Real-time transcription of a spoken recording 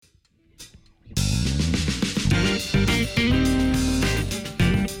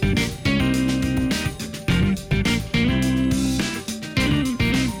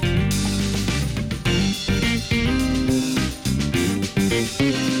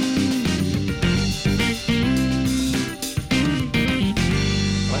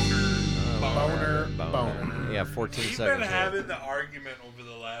14 We've seconds. been having the argument over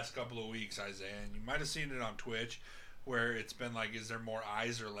the last couple of weeks, Isaiah, and you might have seen it on Twitch, where it's been like, is there more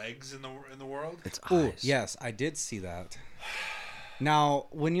eyes or legs in the world? It's Ooh, eyes. yes, I did see that. Now,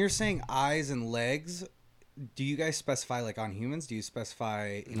 when you're saying eyes and legs, do you guys specify like on humans? Do you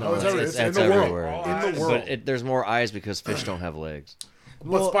specify? No, it's everywhere. It's in it's the everywhere. world. All In the eyes. world. But there's more eyes because fish don't have legs.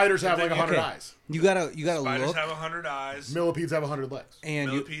 But spiders have like then 100 okay. eyes. You gotta Spiders look. have 100 eyes. Millipedes have 100 legs.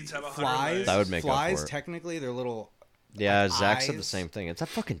 And Millipedes have 100 flies. legs. That would make up flies. for it. Technically, they're little. Yeah, Like Zach said the eyes. same thing. It's a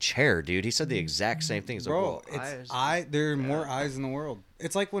fucking chair, dude. He said the exact same thing. He's like, Bro, well, it's there are more eyes in the world.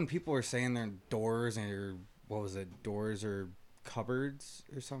 It's like when people are saying they're doors or what was it? Doors or cupboards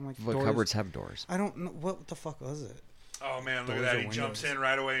or something like that. But cupboards have doors. I don't know what the fuck was it. Oh man, look Doors at that! or He jumps windows? in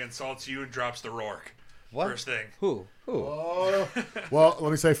right away, insults you, and drops the Rourke. What? First thing. Who? Oh. Well,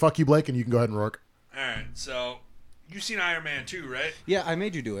 let me say fuck you, Blake, and you can go ahead and rourke. All right, so you've seen Iron Man 2, right? Yeah, I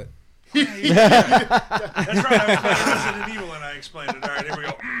made you do it. That's right. I was playing Resident Evil, and I explained it. All right, here we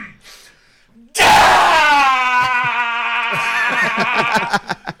go.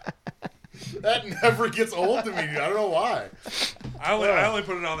 That never gets old to me, dude. I don't know why. I only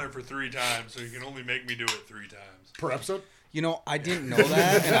put it on there for 3 times, so you can only make me do it 3 times. Per episode? You know, I didn't know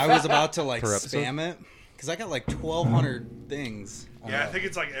that, and I was about to like Per episode? spam it because I got like 1,200 things. Yeah, I think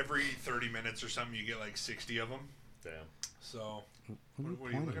it's like every 30 minutes or something, you get like 60 of them. Damn. So, what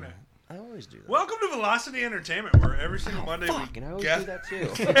are you looking at? I always do that. Welcome to Velocity Entertainment, where every single Monday Fuck, we and I always gather, do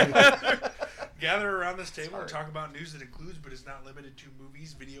that too. gather around this table and talk about news that includes but is not limited to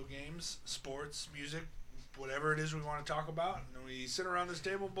movies, video games, sports, music, whatever it is we want to talk about. And then we sit around this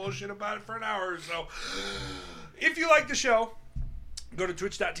table and bullshit about it for an hour or so. If you like the show, go to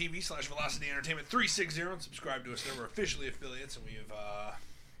twitch.tv/Velocity Entertainment 360 and subscribe to us there. We're officially affiliates, and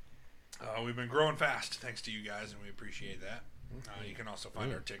we've been growing fast thanks to you guys, and we appreciate that. You can also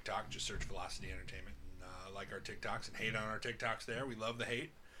find our TikTok. Just search Velocity Entertainment and like our TikToks and hate on our TikToks there. We love the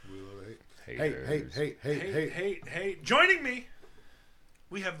hate. We love hate. Hate. Joining me,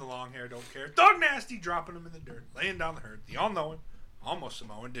 we have the long hair, don't care. Dog Nasty dropping them in the dirt, laying down the herd. The all-knowing, almost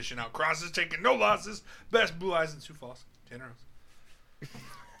Samoan, dishing out crosses, taking no losses. Best Blue Eyes in Sioux Falls. Tanner Rose.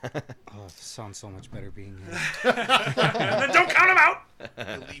 Oh, it sounds so much better being here. And then don't count them out.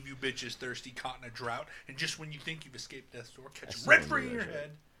 They'll leave you bitches thirsty, caught in a drought. And just when you think you've escaped death's door, catch them right free in your head.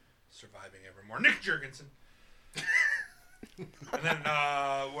 Surviving evermore. Nick Jurgensen. And then,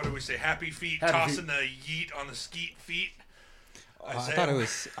 what do we say? Happy feet, Happy tossing the yeet on the skeet feet. I thought it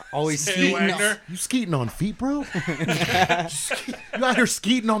was always Isaiah skeeting. Wagner. You skeeting on feet, bro? You out here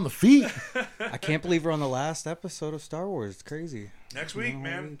skeeting on the feet? I can't believe we're on the last episode of Star Wars. It's crazy. Next week,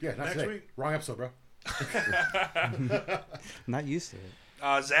 man. Yeah, not Next today. week. Wrong episode, bro. I'm not used to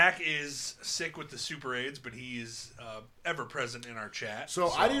it. Zach is sick with the super AIDS, but he is ever present in our chat. So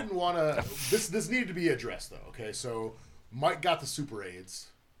I didn't want to. This needed to be addressed, though. Okay, so Mike got the super AIDS.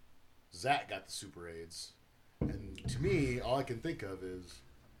 Zach got the super AIDS. And to me, all I can think of is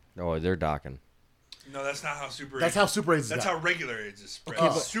Oh, they're docking. No, that's not how super that's AIDS. how super AIDS is. That's got. how regular AIDS is spread. Okay,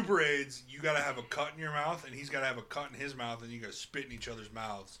 but- Super AIDS, you got to have a cut in your mouth, and he's got to have a cut in his mouth, and you got to spit in each other's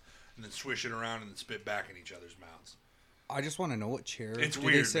mouths, and then swish it around, and then spit back in each other's mouths. I just want to know what chair It's do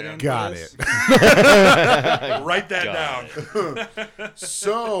weird, they sit man. in. Got for this? Write that down.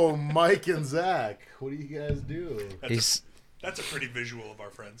 So Mike and Zach, what do you guys do? That's a pretty visual of our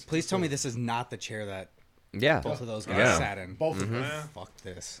friends. Please tell me this is not the chair that Yeah. both of those guys Yeah. sat in. Both of them. Yeah. Fuck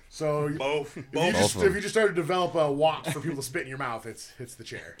this. So Both. if Both of you them. just start to develop a watch for people to spit in your mouth, it's the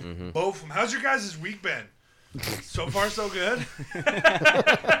chair. Both of them. How's your guys' week been? So far, so good.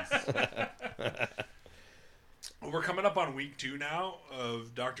 We're coming up on week 2 now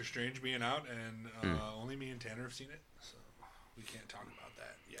of Doctor Strange being out, and only me and Tanner have seen it, so we can't talk about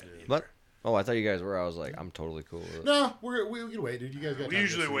that yet. either. What? Oh, I thought you guys were. I was like, I'm totally cool with it. No, we can wait, dude. You guys got. We time to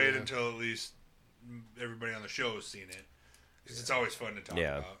usually see wait it. until at least everybody on the show has seen it, because it's always fun to talk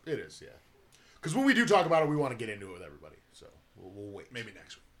Yeah. about. It is, yeah. Because when we do talk about it, we want to get into it with everybody. So we'll wait. Maybe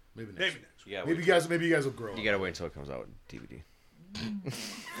next week. Maybe next. Maybe week. next week. Yeah, Maybe you guys will grow. you up. gotta wait until it comes out with DVD.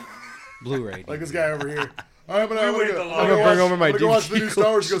 Blu-ray. Like this guy over here. I'm gonna wait the go long- bring over my watch the DVD new Star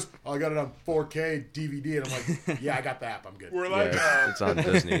Wars. He goes, oh, I got it on 4K DVD, and I'm like, yeah, I got the app. I'm good. We're like Yeah, it's on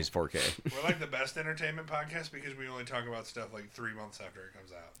Disney's 4K. we're like the best entertainment podcast because we only talk about stuff like 3 months after it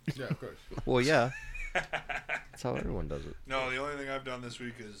comes out. Yeah, of course. Well, yeah. That's how everyone does it. No, the only thing I've done this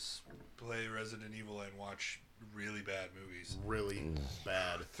week is play Resident Evil and watch really bad movies. Really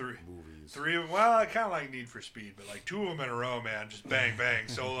bad Three. movies. 3 of well, I kind of like Need for Speed, but like 2 of them in a row, man, just bang bang,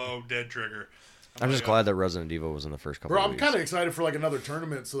 Solo, Dead Trigger. I'm just like, glad that Resident Evil was in the first couple Bro, of I'm weeks. kind of excited for like another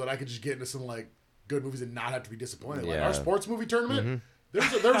tournament so that I could just get into some like good movies and not have to be disappointed. Like Yeah. our sports movie tournament,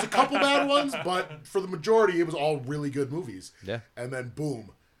 There was a couple bad ones, but for the majority, it was all really good movies. Yeah. And then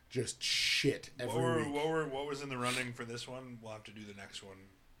boom, just shit every week. What was in the running for this one? We'll have to do the next one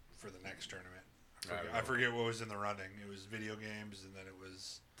for the next tournament. I forget what was in the running. It was video games, and then it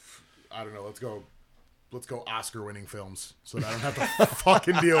was... I don't know. Let's go Oscar-winning films, so that I don't have to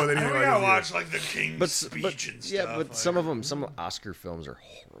fucking deal with anything. We gotta watch like the King's Speech and stuff. Yeah, but some Oscar films are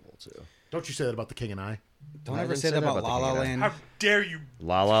horrible too. Don't you say that about The King and I? Don't I ever didn't say that about La La The Land. How dare you?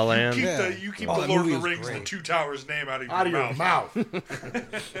 La La Land. You keep Oh, the that Lord of movie the was Rings, the great. Two Towers name out Out of of your your mouth.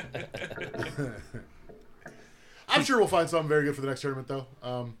 mouth. I'm sure we'll find something very good for the next tournament, though.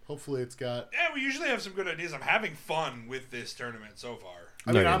 Hopefully, it's got. Yeah, we usually have some good ideas. I'm having fun with this tournament so far.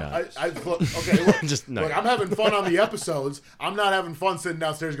 I No, mean, you're I'm, not. okay. Look, Just no. look, I'm having fun on the episodes. I'm not having fun sitting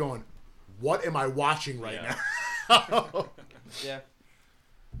downstairs going, "What am I watching right now?" Yeah.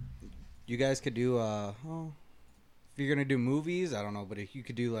 You guys could do if you're gonna do movies, I don't know, but if you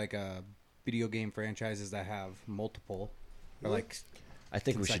could do like video game franchises that have multiple, or like I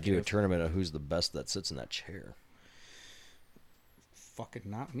think we should do a consecutive. tournament of who's the best that sits in that chair. fucking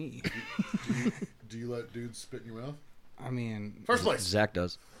not me. Do you let dudes spit in your mouth? I mean, First place. Zach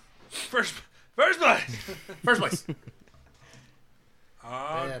does. First place. First place.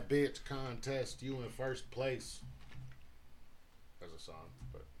 Uh, Bad bitch contest. You in first place. There's a song,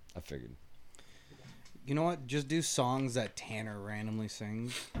 but I figured. you know what? Just do songs that Tanner randomly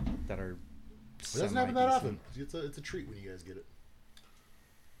sings that are. it doesn't happen that semi-decent. often. It's a treat when you guys get it.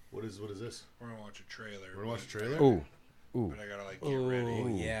 What is this? we're gonna watch a trailer. We're gonna watch a trailer. Ooh. But I gotta like get Oh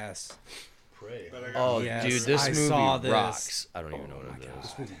ready. yes. Pray. But I gotta, Oh, Yes, dude, this I movie saw this. rocks. I don't even know what it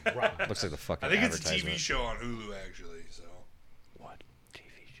is. Rock. Looks like the fucking I think it's a advertisement. TV show on Hulu actually. So What TV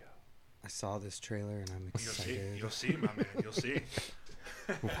show? I saw this trailer and I'm excited. you'll see, my man. You'll see.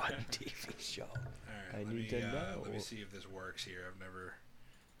 What TV show? All right, I let need to know. Let me see if this works here. I've never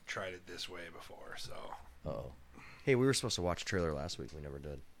tried it this way before, so Oh. Hey, we were supposed to watch a trailer last week. We never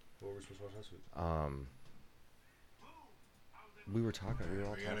did. What were we supposed to watch last week? We were talking. We were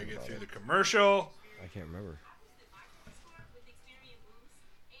all we gotta talking get about through it. the commercial, I can't remember.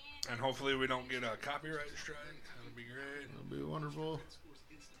 and hopefully we don't get a copyright strike. That'll be great. It'll be wonderful.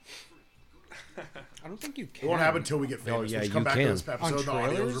 I don't think you can. It won't happen until we get No, famous. yeah, Which come you back can. to this episode. On The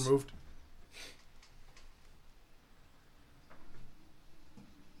audio's trailers? removed.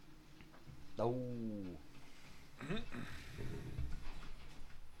 Oh.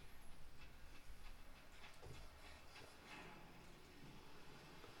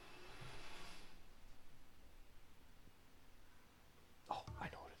 Oh, I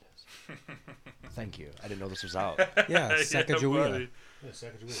know what it is. Thank you. I didn't know this was out. Yeah, Sacagawea. buddy. Yeah,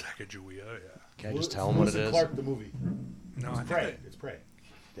 Sacagawea. Sacagawea, yeah. Can I just tell him what it Lewis and is? Clark, the movie. No, I It's think Prey. that- It's Prey.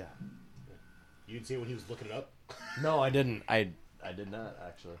 Yeah. You didn't see it when he was looking it up? No, I didn't. I did not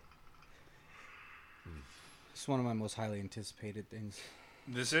actually. It's one of my most highly anticipated things.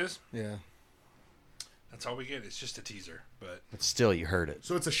 this is. Yeah. That's all we get. It's just a teaser, but But still, you heard it.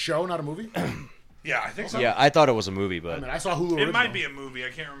 So it's a show, not a movie? yeah, I think so. Yeah, I thought it was a movie, I but mean, I saw Hulu It original. might be a movie. I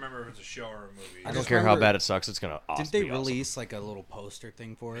can't remember if it's a show or a movie. I don't just care how remember- bad it sucks. It's gonna. Did they be awesome. release like a little poster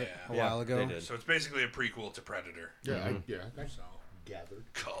thing for it Yeah. a Yeah, while ago? they did. So it's basically a prequel to Predator. Yeah, Mm-hmm. I So gathered.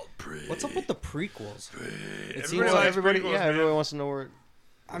 called Prey. What's up with the prequels? Everybody seems likes like Everybody, prequels, yeah, man. everyone wants to know where.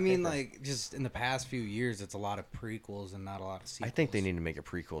 I mean, like, just in the past few years, it's a lot of prequels and not a lot of sequels. I think they need to make a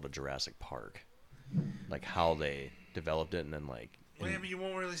prequel to Jurassic Park, like how they developed it, and then like. Well, yeah, but you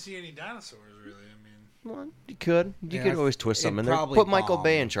won't really see any dinosaurs, really. I mean, Well, you could. You Yeah, could always twist it'd something in there. probably Put Michael bomb.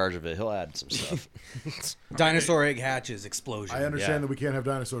 Bay in charge of it. He'll add some stuff. Dinosaur egg hatches, explosion. I understand Yeah. that we can't have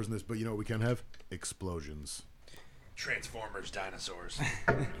dinosaurs in this, but you know what we can have? Explosions. Transformers, dinosaurs.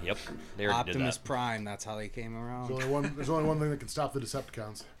 Yep. They already Optimus did that. Prime, that's how they came around. There's only one thing that can stop the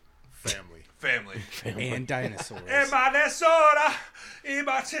Decepticons. Family. Family. And dinosaurs. Imanesora,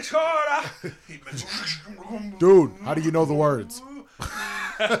 Imanesora. Dude, how do you know the words?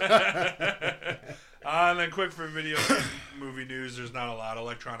 And then quick for video game movie news, there's not a lot.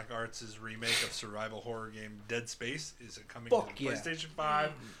 Electronic Arts' remake of survival horror game Dead Space is coming Fuck to yeah. PlayStation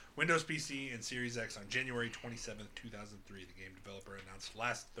 5, Windows PC, and Series X on January 27th, 2003. The game developer announced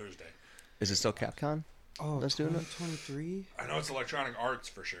last Thursday. Is it still Capcom? Oh, That's doing it? 2023? I know it's Electronic Arts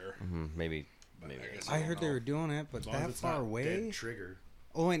for sure. Maybe. but Maybe. guess I don't heard they know. were doing it, but As long as that it's far not away? Dead Trigger.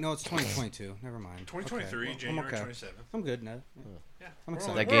 Oh, wait, no, it's 2022. Never mind. 2023, Okay, well, January I'm okay. 27th. I'm good now. Yeah, I'm we're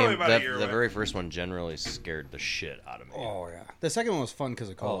excited. only- That we're only game, about a that, year the away. very first one generally scared the shit out of me. Oh, yeah. The second one was fun because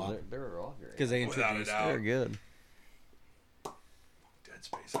of Oh, co-op. they're all great. Because they Without a introduced doubt. They're good. Dead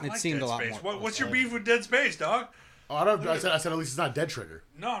Space. I It like seemed Dead a lot Space. more What's your awesome. beef with Dead Space, dog? Oh, I said at least it's not Dead Trigger.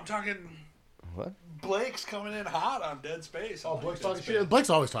 No, I'm talking What? Blake's coming in hot on Dead Space. Oh, Blake's talking shit. Blake's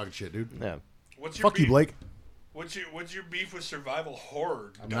always talking shit, dude. Yeah. What's your Fuck you, beef? Blake. What's your beef with survival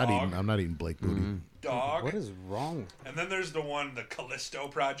horror? I'm Dog? not eating Blake booty. Dog. What is wrong? And then there's the Callisto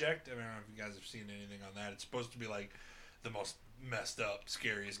Project. I don't know if you guys have seen anything on that. It's supposed to be like the most messed up,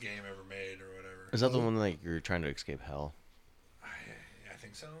 scariest game ever made, or whatever. Is that the one like you're trying to escape hell? I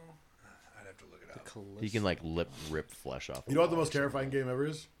think so. I'd have to look it up. You can like rip flesh off. You know what the most terrifying game ever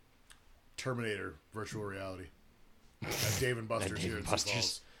is? Terminator Virtual Reality. At Dave and Buster's here in Sioux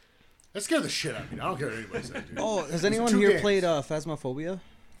Falls. That scared the shit out of me. I don't care what anybody says, dude. Oh, has anyone two here games. played Phasmophobia?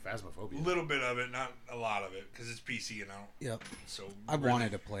 Phasmophobia. A little bit of it, not a lot of it, because it's PC and I don't. Yep. So I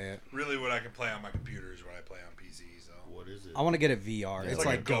wanted to play it. Really, what I can play on my computer is what I play on PC. So What is it? I want to get it VR. It's like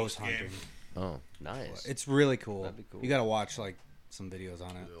like a ghost ghost game. hunting. Oh, nice. It's really cool. That'd be cool. You got to watch like some videos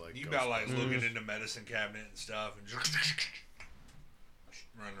on it. Is it like you Ghost got like Hunter? looking into medicine cabinet and stuff, and just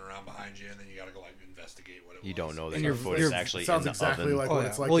running around behind you, and then you got to go like investigate what it was. You don't know that And your your- foot your- is actually sounds in the exactly oven. like Oh, what yeah.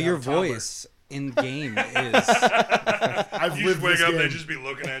 it's like. Well, to your have a toddler. voice in game is I've You lived just wake this up, game they just be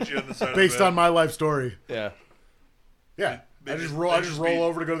looking at you on the side based of the bed. on my life story. Yeah. Yeah, They I just just- roll. they I just just roll be-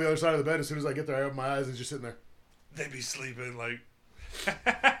 over to go to the other side of the bed. As soon as I get there, I open my eyes and he's just sitting there. They be sleeping like.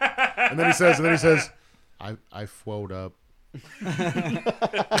 And then he says, I float up.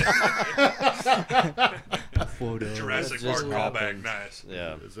 photo. Jurassic That Park just callback, happened. nice.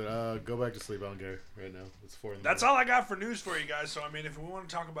 Yeah. Is it, go back to sleep. I don't care right now. It's 4 in the That's morning. all I got for news for you guys. So I mean, if we want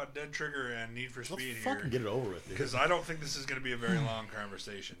to talk about Dead Trigger and Need for Let's Speed fucking here, get it over with, dude. because I don't think this is going to be a very long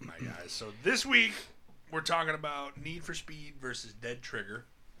conversation, my guys. So this week we're talking about Need for Speed versus Dead Trigger.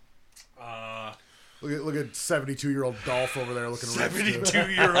 Look at 72-year-old Dolph over there looking ripped, too.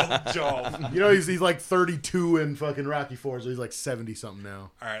 72-year-old Dolph. You know he's like 32 in fucking Rocky 4, so he's like 70 something now.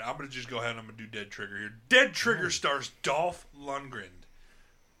 All right, I'm going to just go ahead and I'm going to do Dead Trigger here. Dead Trigger stars Dolph Lundgren.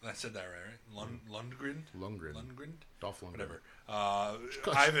 I said that right? Lundgren? Lundgren. Dolph Lundgren. Whatever.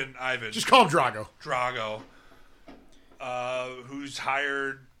 Ivan. Just call him Drago. Drago, who's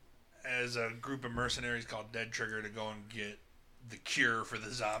hired as a group of mercenaries called Dead Trigger to go and get the cure for the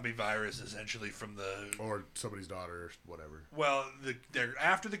zombie virus, essentially from the. Or somebody's daughter or whatever. Well, they're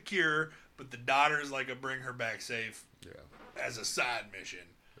after the cure, but the daughter's like a bring her back safe Yeah. as a side mission.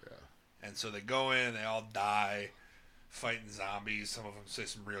 Yeah. And so they go in, they all die fighting zombies. Some of them say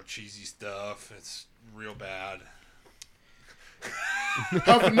some real cheesy stuff. It's real bad.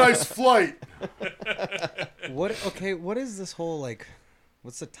 Have a nice flight. What? Okay, what is this whole like?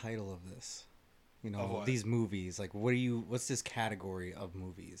 What's the title of this? You Of know, what? these movies. Like, what's this category of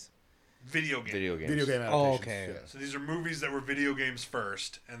movies? Video game. Video games. Video game Oh, adaptations. okay. Yeah. So these are movies that were video games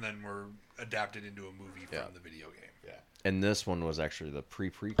first, and then were adapted into a movie from Yeah. the video game. Yeah. And this one was actually the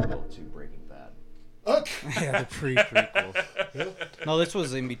prequel to Breaking Bad. Okay. Yeah, the prequel. No, this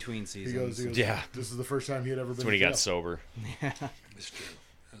was in between He seasons. goes, Yeah. This is the first time he had ever been That's when he to got jail. sober. It's true.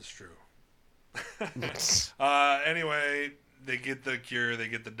 That's true. Anyway, they get the cure. They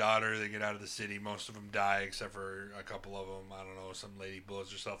get the daughter. They get out of the city. Most of them die, except for a couple of them. I don't know. Some lady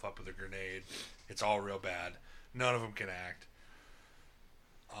blows herself up with a grenade. It's all real bad. None of them can act.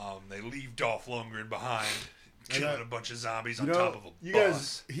 They leave Dolph Lundgren behind, killing a bunch of zombies on top of a you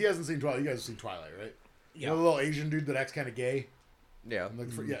bus. guys, he hasn't seen Twilight. You guys have seen Twilight, right? You Yeah. know the little Asian dude that acts kind of gay? Yeah. I'm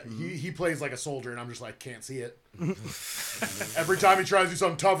looking for, yeah, he plays like a soldier, and I'm just like, can't see it. Every time he tries to do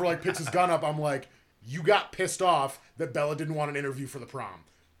something tough or like picks his gun up, I'm like, you got pissed off that Bella didn't want an interview for the prom.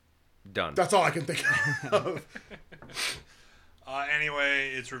 Done. That's all I can think of.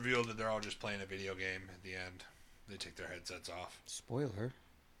 Anyway, it's revealed that they're all just playing a video game at the end. They take their headsets off. Spoiler.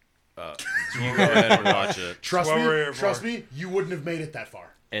 You go ahead and watch it. Trust That's what we're here for. me, you wouldn't have made it that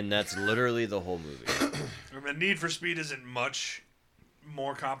far. And that's literally the whole movie. I mean, Need for Speed isn't much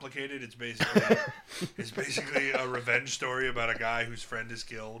more complicated. It's basically a revenge story about a guy whose friend is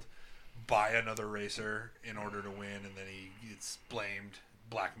killed by another racer in order to win, and then he gets blamed,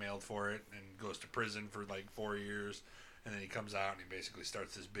 blackmailed for it, and goes to prison for like 4 years, and then he comes out and he basically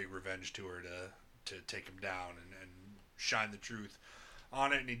starts this big revenge tour to take him down and shine the truth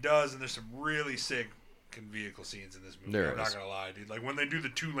on it, and he does. And there's some really sick vehicle scenes in this movie. There I'm not is. gonna lie, dude. Like when they do the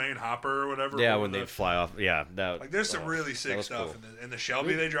 2-lane hopper or whatever. Yeah, over when the- they fly off. Yeah, that. like there's some really that sick was stuff cool. in the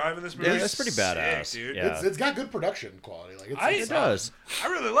Shelby they drive in this movie. Yeah, that's pretty Sick, badass. dude. Yeah. It's got good production quality. Like it's, I- it's It does. I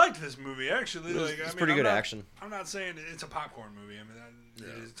really liked this movie actually. It's- Like, it's I mean, pretty I'm good not- action. I'm not saying it's a popcorn movie. I mean,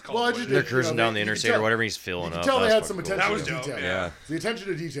 It's called Well, I what just- it They're is. cruising down the you can interstate or tell- whatever. He's filling You can up. tell they That's had some fucking attention That to was dope, detail. yeah. The attention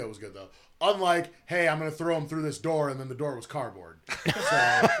to detail was good though. Unlike, hey, I'm going to throw him through this door, and then the door was cardboard.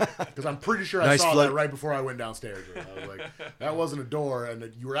 Because I'm pretty sure I Nice saw flip. that right before I went downstairs. I was like, that wasn't a door,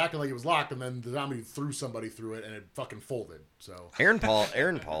 and you were acting like it was locked, and then the zombie threw somebody through it, and it fucking folded. So Aaron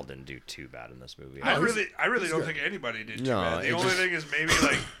Paul didn't do too bad in this movie. I really he's don't good. think anybody did too No, bad. The it only just- thing is maybe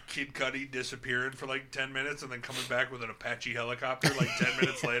like Kid Cudi disappearing for like 10 minutes and then coming back with an Apache helicopter like 10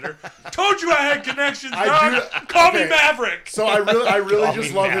 minutes later. Told you I had connections, I dog. do- Call me okay. Maverick. So I really Call just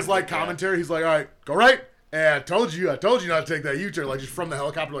me love his like Maverick, yeah. commentary. He's like, all right, go right. And I told you not to take that U-turn, like just from the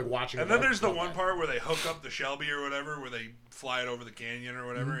helicopter, like watching. And it then up. there's the one part where they hook up the Shelby or whatever, where they fly it over the canyon or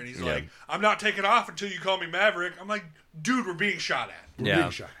whatever, and he's Yeah. like, "I'm not taking off until you call me Maverick." I'm like, "Dude, we're being shot at. We're Yeah.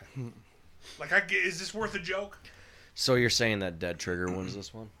 being shot. Like, is this worth a joke?" So you're saying that Dead Trigger wins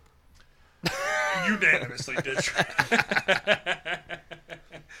this one? Unanimously did.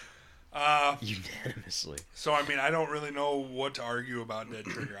 Unanimously. So I mean, I don't really know what to argue about Dead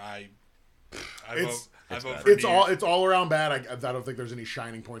Trigger. I It's- vote bad. for Neve. It's all around bad. I don't think there's any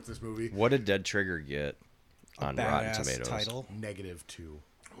shining points in this movie. What did Dead Trigger get on Rotten Badass Tomatoes? title. -2.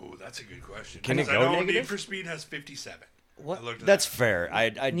 Oh, that's a good question. Can it Because go I know negative? Need for Speed has 57. What? I looked at That's that. fair.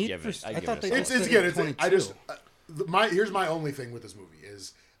 I'd Need give for it. I I'd give thought it they a It's solid. said good. I 22. just here's my only thing with this movie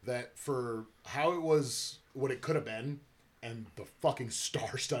is that for how it was, what it could have been, and the fucking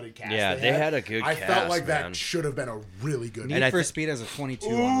star-studded cast. Yeah, they had a good I cast, felt like man. that should have been a really good. Need And I for thi- Speed has a 22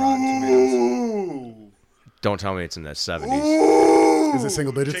 on Rotten Tomatoes. Ooh. Don't tell me it's in the 70s. Is it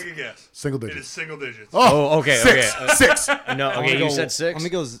single digits? Take a guess. Single It digits. is single digits. Oh, okay, Six. okay. Six. No, I wanna okay. You go- said 6. Let me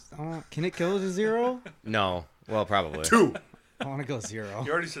go. Can it go to 0? No. Well, probably. 2. I want to go 0.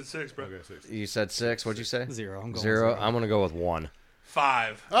 You already said 6, bro. Okay, 6. You said 6. What'd you say? 0. I'm going 0. 0. I'm gonna go with 1.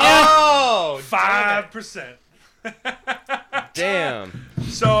 5. Oh, 5%. damn.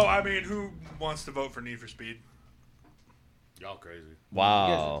 So I mean, who wants to vote for Need for Speed? Y'all crazy.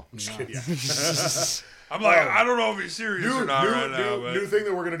 Wow. I'm just kidding. I'm like, I don't know if he's serious or not right now, but new thing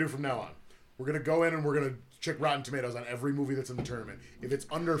that we're gonna do from now on. We're gonna go in and we're gonna check Rotten Tomatoes on every movie that's in the tournament. If it's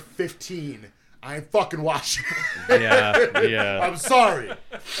under 15, I ain't fucking watching. Yeah. I'm sorry.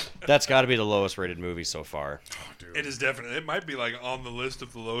 That's got to be the lowest rated movie so far. it is definitely. It might be like on the list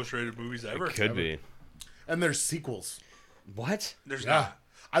of the lowest rated movies ever. Could be. And there's sequels. What? There's Yeah.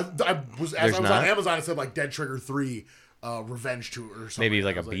 not. I was There's on not? Amazon. It said like Dead Trigger 3, Revenge Tour or something. Maybe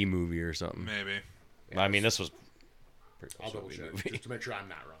like I a was B movie or something. Maybe. I mean, this was pretty I'll close to double a B check movie. just to make sure I'm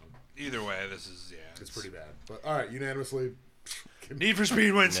not wrong. Either way, this is It's pretty bad. But all right, unanimously. Need for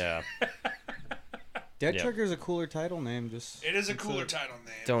Speed wins. Yeah. Dead Yeah. Trigger's a cooler title name. Just It is a it's cooler a- title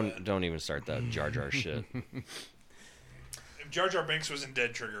name. Don't even start that Jar Jar shit. If Jar Jar Binks was in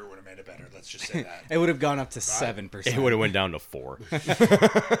Dead Trigger, it would have made it better. Let's just say that. It would have gone up to 7%. It would have went down to 4.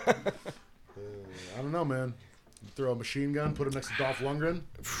 I don't know, man. Throw a machine gun, put him next to Dolph Lundgren.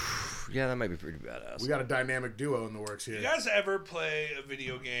 Yeah, that might be pretty badass. We got a dynamic duo in the works here. You guys ever play a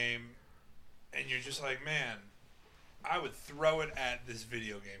video game and you're just like, man, I would throw it at this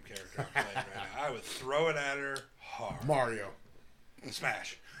video game character I'm playing right now. I would throw it at her hard. Mario.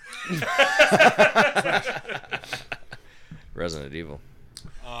 Smash. Resident Evil.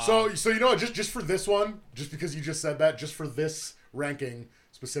 So you know what? Just for this one, just because you just said that, just for this ranking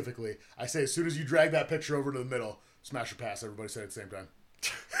specifically, I say as soon as you drag that picture over to the middle, smash or pass. Everybody say it at the same time.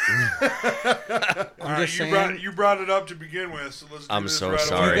 All right, just you brought it up to begin with, so let's do I'm this so right Have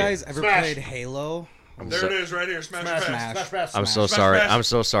sorry. you guys ever Smash. played Halo? There it is, right here. Smash, Smash, pass. smash, pass. I'm so Smash. sorry. Smash. I'm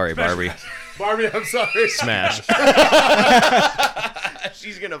so sorry, Barbie. Barbie, I'm sorry. Smash.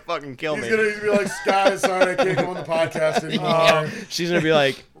 She's gonna fucking kill He's me. gonna be like, Sky, sorry, I can't come on the podcast anymore. She's gonna be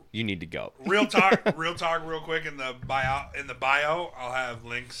like, "You need to go." Real talk, real quick. In the bio, I'll have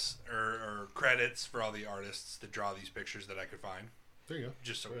links or credits for all the artists that draw these pictures that I could find. There you go.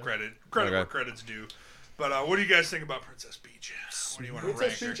 Just so credit Okay. where credit's due. But what do you guys think about Princess Peach? What do you want to rank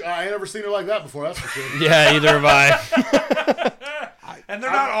Princess her? Peach, I ain't never seen her like that before, that's for sure. Yeah, either have I. And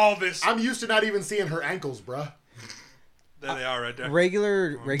they're not all this. I'm used to not even seeing her ankles, bruh. There they are, right there.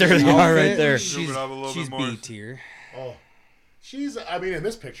 Regular There they are outfit, right there. Zoom it up a little She's bit more. B tier. Oh. She's, I mean, in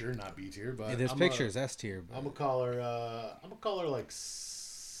this picture, not B tier, but This I'm picture is S tier. I'm gonna call her like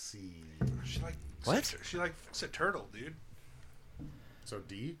C. She like What? She like a turtle, dude. So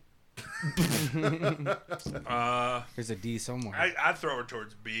D? There's a D somewhere. I'd throw her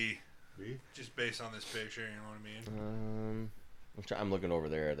towards B, B? just based on this picture. You know what I mean? I'm looking over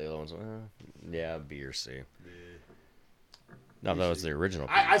there. The other ones, yeah, B or C. B. No, that was the original.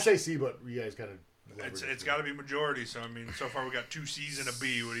 I say C, but you guys kind of. It's got to be majority. So I mean, so far we got 2 C's and a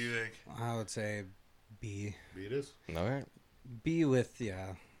B. What do you think? I would say B. B it is. All right. B with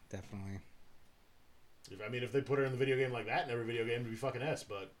definitely. If they put her in the video game like that in every video game, it'd be fucking S.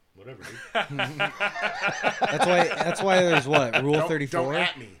 But whatever, dude. That's why there's what Rule 34. Don't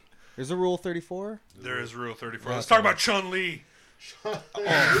at me. There's a Rule 34. There is Rule 34. Let's talk about Chun-Li.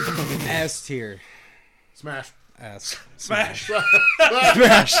 S tier. Smash. S. Smash.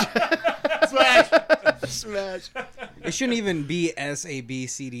 Smash. Smash. Smash. It shouldn't even be S A B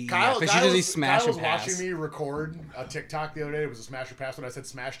C D E. Kyle It should just be smash Kyle and was pass. watching me record a TikTok the other day. It was a smash or pass. When I said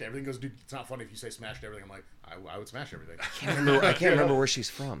smash to everything, he goes, dude, it's not funny if you say smash to everything. I'm like, I would smash everything. I can't remember where she's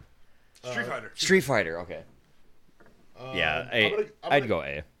from. Street Fighter. Street Fighter. Okay. Yeah, I'd go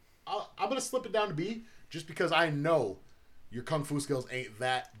A. I'm gonna slip it down to B just because I know your kung fu skills ain't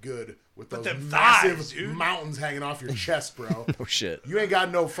that good with those them massive thighs, dude. mountains hanging off your chest, bro. Oh shit. You ain't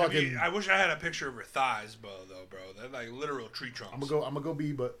got no fucking. I wish I had a picture of her thighs, bro. They're like literal tree trunks. I'm gonna go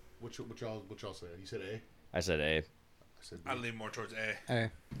B, but what y'all say? You said A. I said A. I said B. I lean more towards A. Hey,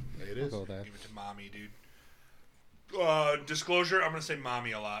 It is. go with that. Give it to mommy, dude. Disclosure: I'm gonna say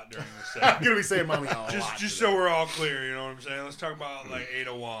mommy a lot during this I'm set. gonna be saying mommy a lot. just today. so we're all clear, you know what I'm saying? Let's talk about like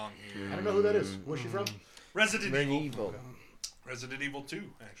Ada Wong here. I don't know who that is. Where's she from? Resident Evil. Resident Evil 2,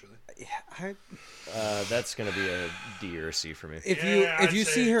 actually. Yeah, That's gonna be a D or a C for me. if Yeah, you I'd see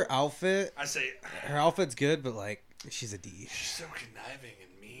say- her outfit, I say her outfit's good, but like she's a D. she's so conniving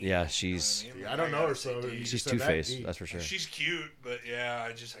and mean. Yeah, she's You know what Yeah, I mean? don't know gotta her, say so D. you she's said that, Two-Faced. D. That's for sure. She's cute, but yeah,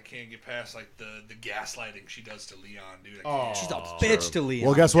 I can't get past like the gaslighting she does to Leon, dude. I Oh. can't. She's a bitch to Leon.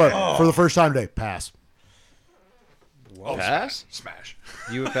 Well, guess what? For the first time today, pass. Oh, Pass? Smash.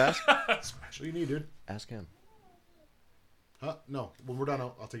 You would pass? Smash. What do you need, dude? Ask him. Huh? No. When we're done,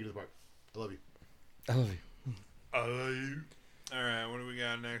 I'll take you to the park. I love you. I love you. All right, what do we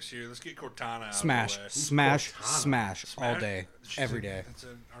got next here? Let's get Cortana out Smash, of the way. smash, Cortana? smash, all Smash? day, She's every day. It's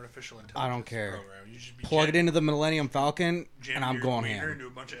an artificial intelligence I don't care. program. You should be Plug it into the Millennium Falcon, and I'm going ham. ham. Into a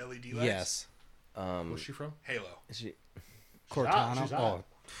bunch of LED lights. Yes, Where's she from? Halo. Is she? Cortana. She's hot. Oh,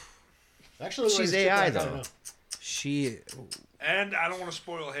 Actually, She's like, AI, I don't though. know. she. And I don't want to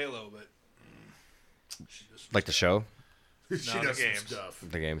spoil Halo, but she does some Like the show? She No, the does some games. stuff.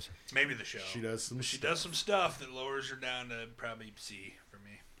 The games? maybe the show. She does some. She stuff. does some stuff that lowers her down to probably C for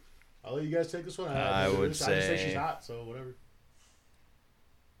me. I'll let you guys take this one. I would I just say say- she's hot, so whatever.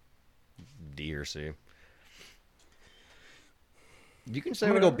 D or C. You can say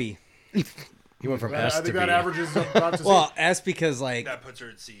I'm gonna go whatever. B. You went from I S to think B. that averages about to C. Well, S because like That puts her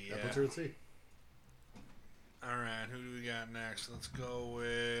at C. Yeah. That puts her at C. All right, who do we got next? Let's go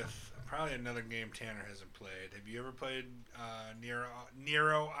with probably another game Tanner hasn't played. Have you ever played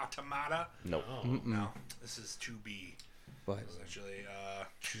Nero Automata? Nope. Oh, No, this is 2B. but It's actually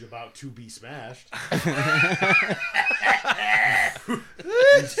she's about to be smashed.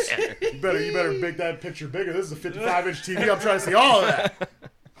 you better make that picture bigger. This is a 55-inch TV. I'm trying to see all of that.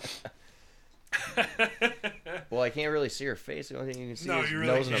 Well, I can't really see her face. The only thing you can see No, is you her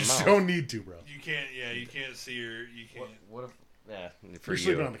really nose and can't. her You mouth. don't need to, bro. you can't. Yeah, you can't see her. You can't. What if? Yeah, for You're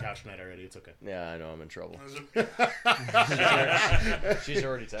sleeping you. on the couch tonight already. It's okay. Yeah, I know I'm in trouble. There's She's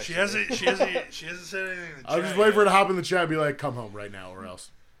already texted. She hasn't. She hasn't. She hasn't said anything. In the I was chat just waiting for her yet. to hop in the chat and be like, "Come home right now, or else."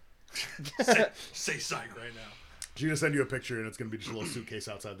 Say psych right now. She's gonna send you a picture, and it's gonna be just a little suitcase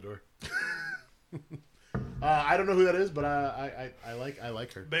outside the door. I don't know who that is, but I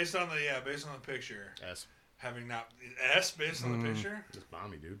like her. Based on the picture, S. having not S based on the picture. Just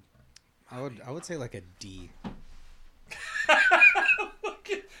mommy, dude. I would say like a D.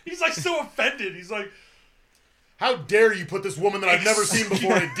 He's like so offended. He's like, How dare you put this woman that I've never seen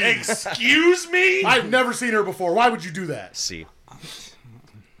before in a D? excuse me. I've never seen her before. Why would you do that? C.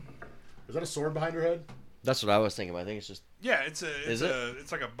 Is that a sword behind her head? That's what I was thinking. I think it's just Yeah, it's Is it?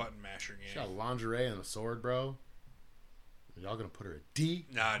 it's like a button masher She game. got lingerie and a sword, bro. Y'all gonna put her at D?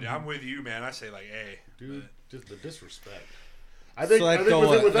 Nah, dude, I'm with you, man. I say like A, Dude, just the disrespect. I think, So I that think go with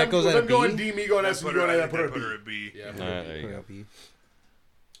what? them, with That them, goes with at them going B? D, me going That S, and put going her, A, I I put think her that at B. put her at B. Yeah, All right, there you go. B.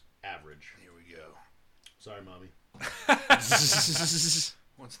 average. Here we go. Sorry, mommy.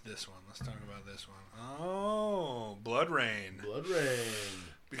 What's this one? Let's talk about this one. Oh, Blood Rain. Blood Rain.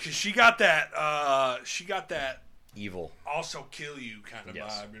 Because she got that Evil. also kill you kind of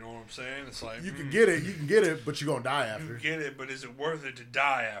Yes. vibe. You know what I'm saying? It's like You can get it, but you're gonna die you after. get it, but is it worth it to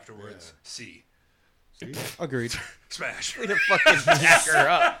die afterwards? Yeah. C. See? Agreed. Smash. Way to fucking jack her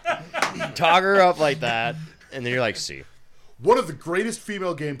up. Talk her up like that, and then you're like, C. One of the greatest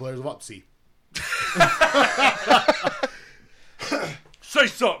female game players of all. C. Say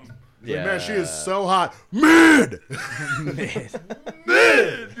something. Like, man, she is so hot. Mid.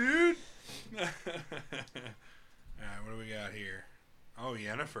 Mid, dude. Alright, what do we got here? Oh,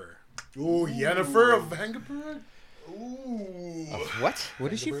 Yennefer. Ooh, Yennefer of Vanguard. Ooh. What?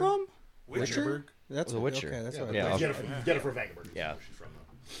 What is she Vandenberg? from? Witcher? That's The Witcher. Okay, that's Yeah, what Yeah, I you thought. get it for Vandenberg. Yeah. That's where she's from,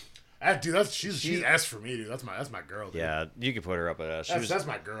 though. Dude, she's S for me, dude. That's my girl. Dude. Yeah, you could put her up at us. that's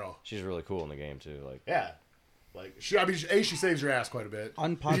my girl. She's really cool in the game too. Like, Yeah, like she saves your ass quite a bit.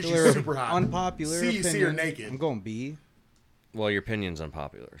 Unpopular. She's super hot. Unpopular. See her opinion. naked. I'm going B. well, your opinion's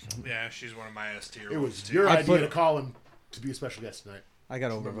unpopular. So. Yeah, she's one of my S tier. It was ones, too. your I idea put- to call him to be a special guest tonight. I got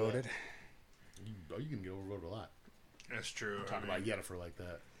Remember overvoted. You can get overvoted a lot. That's true. Talk about Yennefer like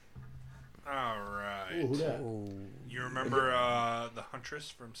that. All right. Ooh, who that? Oh, You remember the Huntress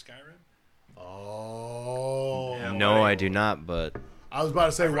from Skyrim? Oh. Yeah, No, why- I do not. But I was about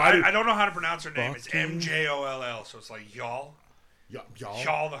to say, why did I don't know how to pronounce her name. It's Fucking- MJOLL, so it's like y'all. y'all?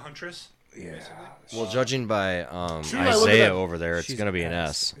 Y'all the Huntress. yeah. well, judging by Soon as I look at Isaiah that- over there, it's She's gonna be an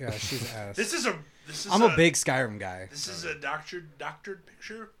S. Yeah, she's ass. This is a. I'm a big Skyrim guy. This is a doctored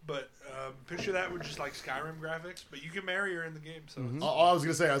picture, but picture that with just like Skyrim graphics. But you can marry her in the game, so it's- All I was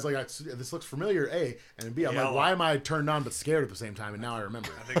gonna say, I was like, this looks familiar. A and B. I'm like, Ayala. why am I turned on but scared at the same time? And now I remember.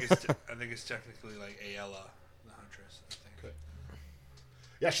 I think it's technically like Ayala, the Huntress. I think.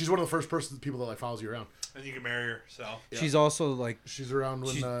 Yeah, she's one of the first people that like follows you around. And you can marry her. So She's also like She's around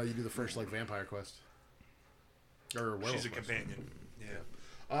when She's- you do the first like vampire quest. Or werewolf she's a quest. companion. Yeah.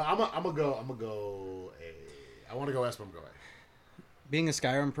 I'm gonna go A. I want to go S, but I'm going to go A. being a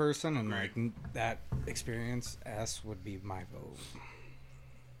Skyrim person and Agreed. like that experience. S would be my vote.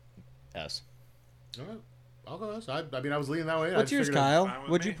 S. All right. I'll go S. I mean, I was leaning that way. I What's just yours, figured Kyle? Fine with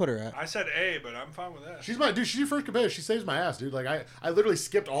What'd you me. put her at? I said A, but I'm fine with that. She's my dude. She's your first competitor. She saves my ass, dude. Like I literally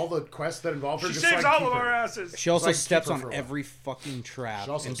skipped all the quests that involve her. She just so I saves could all keep of her. our asses. She also I can steps keep her on for a while. every fucking trap She's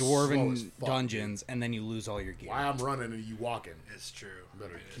also in slow as dwarven fuck, dungeons, and then you lose all your gear. Why I'm running and you walking? It's true.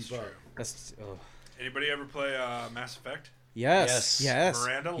 Better It's keep up. true. That's Anybody ever play Mass Effect? yes, Yes. yes,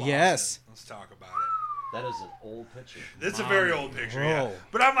 Miranda Lawson. yes. Let's talk about it. That is an old picture. It's a very old picture, bro. yeah.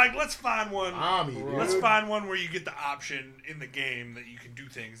 But I'm like, let's find one. Mommy, dude. Let's find one where you get the option in the game that you can do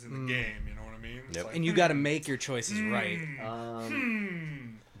things in the game. You know what I mean? It's Yep. like, And you got to make your choices right.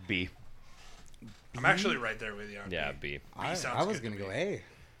 B. I'm actually right there with you. On Yeah, B. B. I sounds was good gonna to go me. A.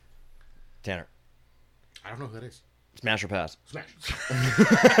 Tanner. I don't know who that is. Smash or pass? Smash.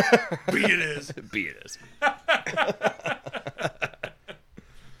 B it is. B it is.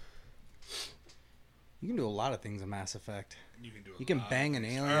 You can do a lot of things in Mass Effect. You can do it. You can bang an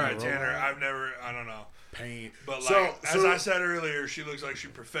alien. All right, a Tanner. robot. I don't know. Pain. But like, So- as so- I said earlier, she looks like she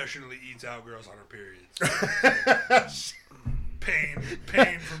professionally eats out girls on her periods. Pain. From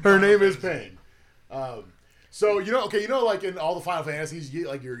Her Final name is Fantasy. Pain. So like in all the Final Fantasies, you get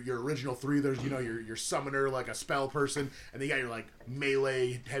like your original three. There's your summoner, like a spell person, and then you got your like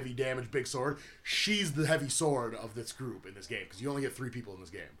melee, heavy damage, big sword. She's the heavy sword of this group in this game because you only get 3 people in this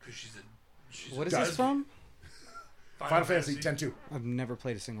game. 'Cause she's What is a this from? Final Fantasy X-2. I've never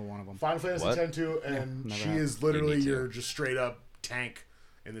played a single one of them. Final Fantasy What? X-2, and never she have. is literally You need to. your just straight up tank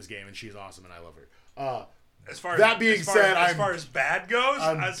in this game, and she's awesome, and I love her. As far That as, being as far said, as I'm- far as bad goes,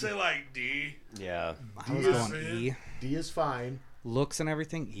 I'm- I'd say like D. Yeah. I was is- going E. D is fine. Looks and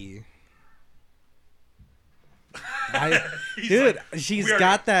everything E. He's Dude, like, she's we already-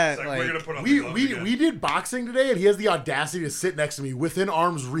 got that, it's like- we're gonna put on We the gloves again. we did boxing today, and he has the audacity to sit next to me within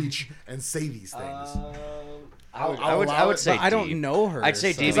arm's reach and say these things. I would, I'll allow I would it, say But I D. don't know her. I'd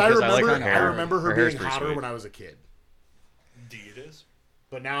say so- D Because because I like her I hair. I remember her hair's being pretty hotter sweet. when I was a kid, D it is.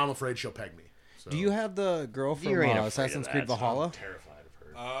 but now I'm afraid she'll peg me. So. Do you have the girl from You ain't afraid Assassin's of Creed that, Valhalla? I'm terrified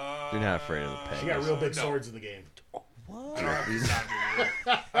of her. You're not afraid of the peg. She got real big no. swords in the game. What? I don't have the sound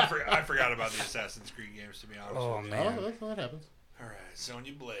either. I forgot about the Assassin's Creed games, to be honest Oh, with you. man. Oh, that happens. All right,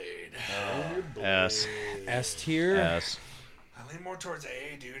 Sonya Blade. S. S tier. S. I lean more towards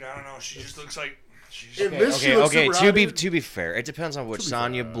A, dude. I don't know. She just looks like she's. In this, she looks super To hot, be dude. to be fair, it depends on which To be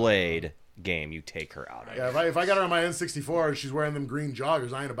Sonya fair. Blade game you take her out of. Yeah, if I got her on my N64 and she's wearing them green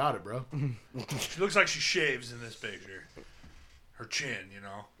joggers, I ain't about it, bro. She looks like she shaves in this picture. Her chin, you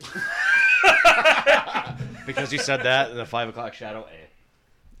know. Because you said that in the 5 o'clock shadow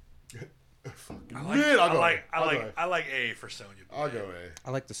A. I Mid, I'll go A. like I'll go A. I like A for Sonya Blade. I'll go A.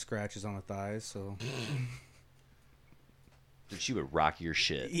 I like the scratches on the thighs, so Dude, she would rock your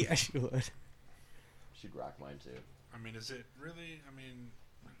shit. yeah, she would. She'd rock mine too. I mean, is it really? I mean,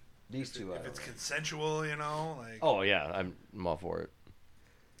 These two. if it's consensual, you know, like. Oh yeah, I'm all for it.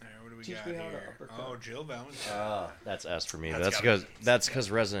 All right, what do we Teach got me how to here? uppercut. Oh, Jill Valentine. That's S for me. That's That's gotta because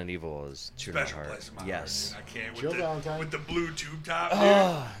be- Resident Evil is true to my Special heart. place in my Yes. heart. dude. I can't Jill with the, Valentine. with the blue tube top.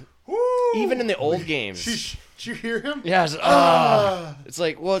 Dude. Woo! Even in the old games. Did you hear him? Yes. It's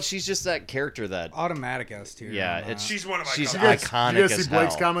like, well, she's just that character that. Automatic S tier. Yeah, on that. it's She's one of my. she's covers. iconic Did you guys as see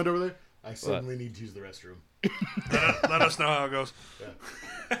Blake's hell. comment over there? I suddenly need to use the restroom. Let us know how it goes.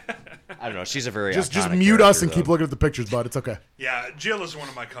 I don't know. She's a very Just iconic mute us character, and keep though. looking at the pictures, bud. It's okay. Yeah, Jill is one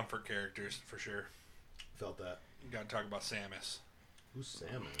of my comfort characters for sure. Felt that. You got to talk about Samus. Who's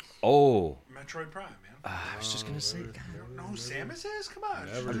Samus? Oh, Metroid Prime, man. I was just gonna say. You don't know who Samus is? Come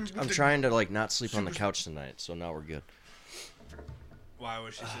on. I'm trying to like not sleep on the couch tonight, so now we're good. Why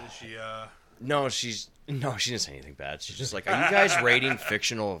was she? She No, she didn't say anything bad. She's just like, are you guys rating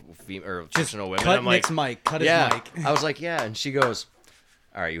fictional fictional women? Cut I'm like, Nick's mic. Cut yeah. his mic. I was like, yeah, and she goes,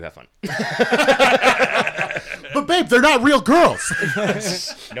 all right, you have fun. But babe, they're not real girls.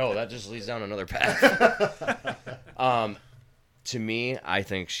 No, that just leads down another path. To me, I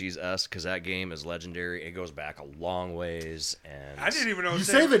think she's S because that game is legendary. It goes back a long ways, and I didn't even know. You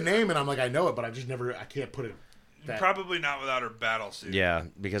say the name, and I'm like, I know it, but I can't put it. Probably not without her battle suit. Yeah,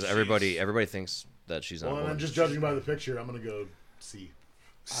 because everybody thinks that she's not. Well, and I'm just judging by the picture. I'm gonna go C.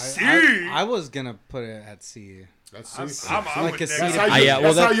 C. I was gonna put it at C. That's C. I'm Like with a Nick. C. That's how yeah,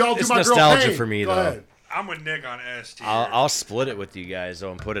 well, that's how y'all do it's my nostalgia girl Pain. for me, Go though. ahead. I'm with Nick on S tier. I'll split it with you guys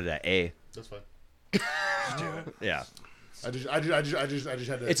though and put it at A. That's fine. Yeah, I just had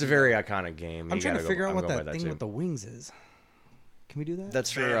to. it's a very iconic game. I'm You trying to gotta figure go, out I'm what going that by thing too. with the wings is. Can we do that?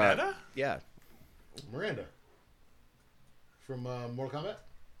 That's for Bayonetta? yeah. Miranda from Mortal Kombat.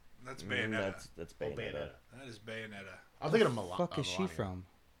 That's Bayonetta. That's Oh, Bayonetta. Bayonetta. That is Bayonetta. I'm thinking of Milan. Fuck is she from?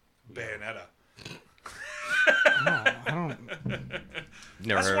 Bayonetta. No, I don't. Never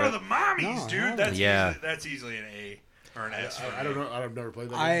That's heard one of of it. the mommies, No, I dude. haven't. That's easily an A or an S. I don't know. I've never played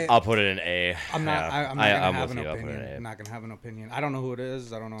that. I- I'll put it in A. I'm not. Yeah. I'm not gonna I'm have with an you. I'll put it opinion. in I'm A. not gonna have an opinion. I don't know who it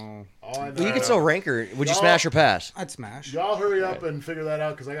is. I don't know. All I know Well, you can is- still rank her. Would you Y'all- smash or pass? I'd smash. Y'all hurry up and figure that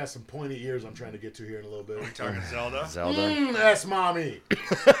out because I got some pointy ears I'm trying to get to here in a little bit. We talking Zelda? Zelda. That's mommy.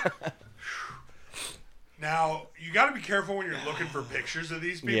 Now you got to be careful when you're looking for pictures of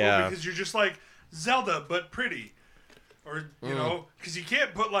these people because you're just like Zelda but pretty, or you know, because you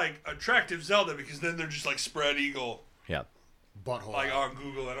can't put like attractive Zelda because then they're just like spread eagle Yeah. Butthole. like on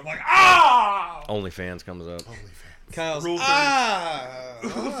Google and I'm like OnlyFans comes up. OnlyFans. Kyle's Rule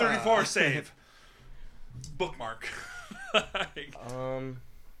 30. Rule 34 save bookmark. Like,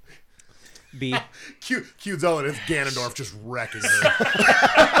 B. Cute Zelda, it's Ganondorf just wrecking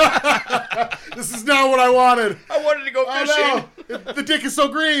her. This is not what I wanted. I wanted to go Oh no, the dick is so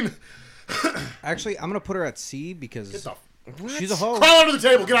green. Actually, I'm gonna put her at C Get because the she's a hoe. crawl under the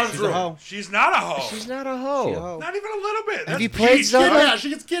table. Get out of She's this a room. hoe. she's not a hoe. She's not a She's a hoe. hoe. Not even a little bit. That's you played Peach. Zelda? Kidnapped. She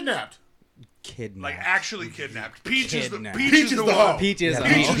gets kidnapped. Kidnapped. Like actually kidnapped. Peach is the Kidnapped. Peach, Peach is is the the one. hoe. Peach is a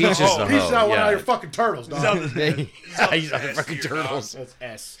Peach hoe. is the hoe. Peach is not one yeah. of your fucking turtles, dog. Zelda's He's Zelda's not the S fucking tier, dog. turtles. That's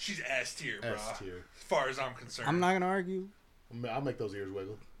S. She's S tier, bro. S tier. As far as I'm concerned. I'm not gonna argue. I'll make those ears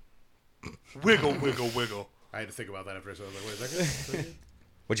wiggle. Wiggle, wiggle, wiggle. I had to think about that after I said, I was like, wait a second.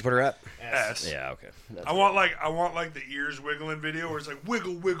 What'd you put her at? S. Yeah, okay. That's I want like the ears wiggling video where it's like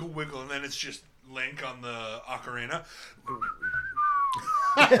wiggle, wiggle, wiggle, and then it's just Link on the ocarina.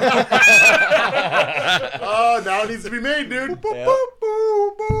 Oh, now it needs to be made, dude. Boop, Yep. boop,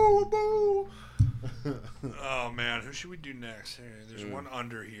 boo, boo, boo. Oh man, who should we do next? Here, there's one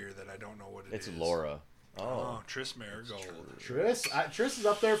under here that I don't know what it is. It's Laura. Oh, Triss Marigold. Triss is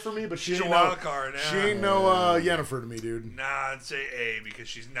up there for me, but She's a ain't wild card. She Yeah. ain't no Yennefer to me, dude. Nah, I'd say A because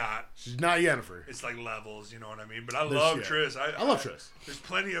she's not. She's not Yennefer. It's like levels, you know what I mean? But I There's- love yeah. Triss. I love Triss. There's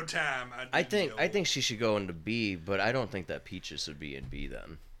plenty of time. I think she should go into B, but I don't think that Peaches would be in B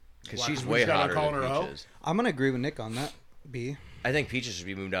then. Because Why? she's We way just gotta hotter call than her a hoe? Peaches. I'm gonna agree with Nick on that. B. I think Peaches should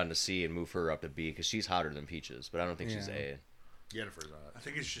be moved down to C and move her up to B because she's hotter than Peaches, but I don't think she's Yeah. A. Yennefer's not. I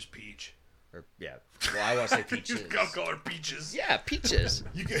think it's just Peach. Or yeah. Well, I want to say Peaches. I'll call her Peaches. Yeah, Peaches.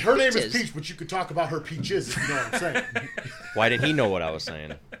 Her name is Peaches. Peach, but you could talk about her peaches if you know what I'm saying. Why did he know what I was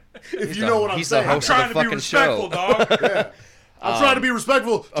saying? If you know what I'm he's the saying. host. Trying the to be fucking respectful, show. dog. Yeah. I'm trying to be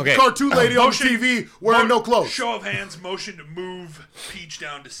respectful to okay. the cartoon lady on Motion- TV wearing no clothes. Show of hands, motion to move Peach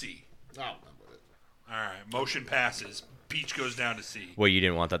down to C. Oh, I'm with it. All right, motion passes. Peach goes down to C. Well, you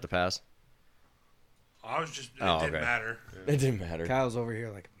didn't want that to pass? I was just, it Oh, didn't okay. matter. It didn't matter. Kyle's over here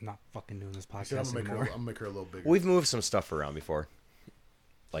like, I'm not fucking doing this I said I'm podcast gonna anymore. make her a little bigger. We've moved some stuff around before.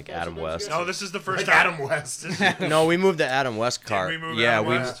 Like Adam West. No, this is the first like time. Adam West. No, we moved the Adam West car. we move yeah, Adam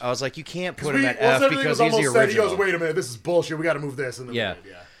West? I was like, you can't put We, him at once F everything because was he's the almost said, he original. goes, wait a minute, this is bullshit. We got to move this. And then Yeah. we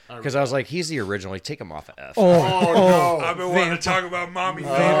did, Because I was like, he's the original. Like, take him off of F. Oh, no. I've been wanting to talk about Mommy.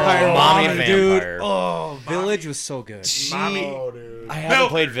 Vampire Mommy Mom, Vampire. dude. Oh, Village was so good. Mommy. Oh, dude. I haven't Milk,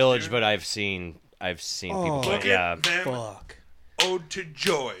 played Village, dude. but I've seen people play. Look it. Yeah. at them. Fuck. Ode to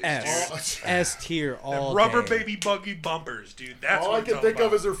Joy. S. S tier all Rubber day. baby buggy bumpers, dude. That's All what I I'm can talking think of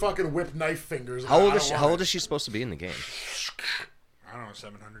about. is her fucking whip knife fingers. How old is she? How old is she supposed to be in the game? I don't know,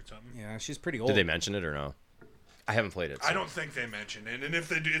 700 something. Yeah, she's pretty old. Did they mention it or no? I haven't played it. I so- don't think they mention it, and if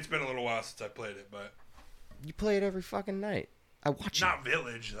they do, it's been a little while since I played it, but You play it every fucking night. I watch not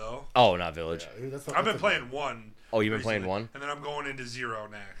Village though. it. Oh, not Village. Yeah, dude, I've been playing 1. Oh, you've been playing recently, 1? and then I'm going into 0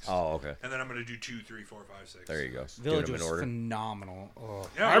 next. Oh, okay. And then I'm gonna do 2, 3, 4, 5, 6. There you go. Village Doing was them in order. phenomenal. Oh.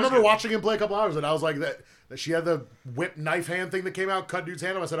 Yeah, I it was remember good. watching him play a couple hours, and I was like, that she had the whip knife hand thing that came out, cut dude's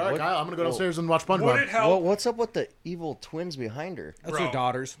hand off. I said, all right, What? Kyle, I'm going to go Whoa. downstairs and watch Would it SpongeBob. help, Well, what's up with the evil twins behind her? That's Bro. her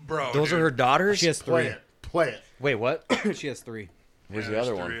daughters. bro? Those dude. are her daughters? She has Play 3. it. Play it. Wait, what? She has 3. Where's Yeah, the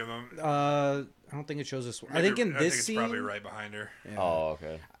other there's one? 3 of them. I don't think it shows this one. I think in this it's scene. probably right behind her. Yeah. Oh,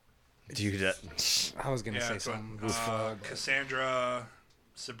 okay. Dude, that... I was gonna Yeah, say it's what, something. but- Cassandra,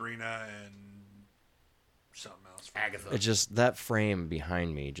 Sabrina, and something else. Agatha. It just, that frame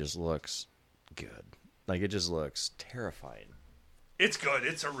behind me just looks good. Like, it just looks terrifying. It's good.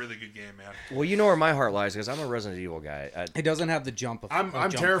 It's a really good game, man. Well, you know where my heart lies, because I'm a Resident Evil guy. It doesn't have the jump. I'm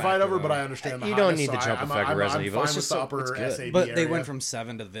jump terrified of her, factor, but I though. understand the You don't hotness, need the so jump effect of Resident Evil. I'm It's fine just with the so- upper it's good. SAB But they area. went from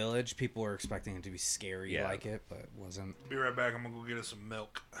 7 to Village. People were expecting it to be scary Yeah. like it, but it wasn't. Be right back. I'm gonna go get us some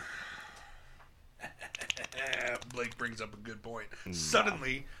milk. Blake brings up a good point.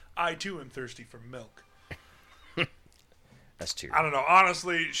 Suddenly, I too am thirsty for milk. That's tier. I don't know.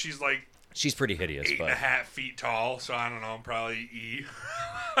 Honestly, she's like She's pretty hideous, 8.5 but... feet tall, so I don't know. I'm probably E.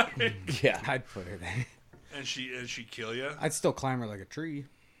 Yeah. I'd put her there. and she kill you. I'd still climb her like a tree.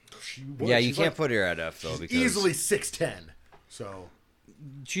 She would. Yeah, you She's can't like- put her at F, though, because... easily 6'10". So.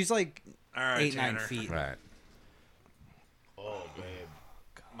 She's like All right, 8, 9 Tanner. feet. Right. Oh, babe.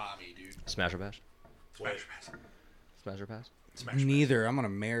 Mommy, dude. Smash or bash? Smash pass. Smash or pass? Smash pass. Neither. I'm gonna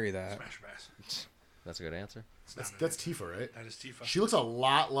marry that. Smash pass. That's a good answer. It's not That's Tifa, right? That is Tifa. She looks a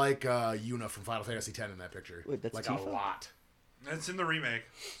lot like Yuna from Final Fantasy X in that picture. Wait, that's like Tifa? a lot. It's in the remake.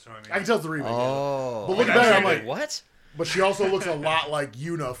 So I mean, I can tell it's the remake. yeah. Oh. But looking Okay. back, I'm like, What? but she also looks a lot like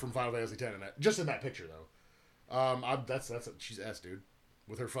Yuna from Final Fantasy X in that, just in that picture though. That's she's S, dude,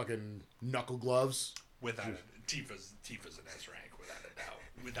 with her fucking knuckle gloves. without a, Tifa's an S rank without a doubt.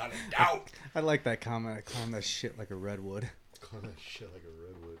 Without a doubt. I like that comment. I climb that shit like a redwood. Shit like a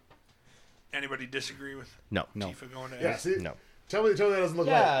redwood. Anybody disagree with No. Tifa going to Yeah, S? see, No. Tell me that doesn't look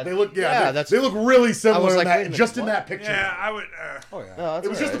Yeah, like they look. yeah, they look really similar was in like, that, wait a minute, just in what? that picture. Yeah, I would. Oh yeah. No, that's It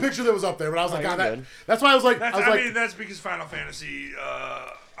was all just the right. picture that was up there, but I was like, you're God, that, good. that's why I was like, That's, I was I like, mean, that's because Final Fantasy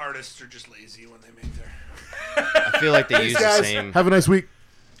artists are just lazy when they make their. I feel like they use the guys, same... have a nice week.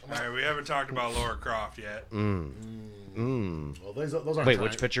 All right, we haven't talked about Laura Croft yet. Well, those aren't. Wait, tri-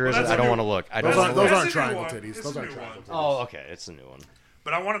 which picture is Well, it? that's I a don't new- want to look. I don't Those want aren't, to those look. aren't That's a new triangle one. titties. It's Those a aren't new triangle one. titties. Oh, okay. It's a new one.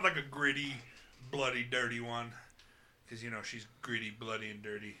 But I wanted like a gritty, bloody, dirty one. Because, she's gritty, bloody, and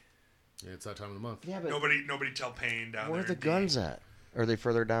dirty. Yeah, it's that time of the month. Yeah, but Nobody tell Pain down where there. are the guns at? Are they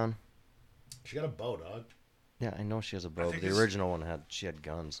further down? She got a bow, dog. Yeah, I know she has a bow. think But the this- original one had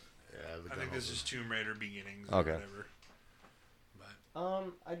guns. Yeah, the I think gun this holder. is Tomb Raider Beginnings Okay. or whatever.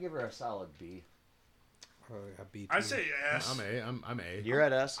 But I'd give her a solid B. Oh, yeah, B2. I say S. I'm A. I'm A. You're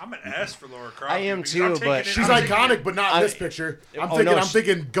at S. I'm an S for Laura Croft. I am because too, I'm taking but- it- She's I'm taking iconic, it- but not in I- this picture. I'm Oh, thinking. no, I'm she-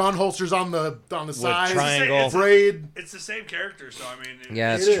 thinking gun holsters on the sides, triangle. braid. It's the same character, so I mean,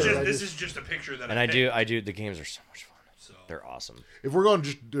 Yeah, it's it's just, true. I this just- is just a picture that And I I do. The games are so much fun. So They're awesome. If we're going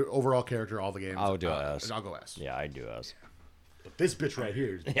just do overall character, all the games, I'll do S. I'll go S. Yeah, I do S. But this bitch right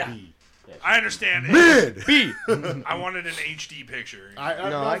here is Yeah. B. I understand. Mid. B. I wanted an HD picture. No,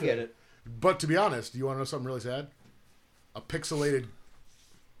 I get it. But to be honest, do you want to know something really sad? A pixelated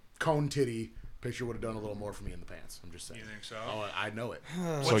cone titty picture would have done a little more for me in the pants. I'm just saying. You think so? Oh, I know it.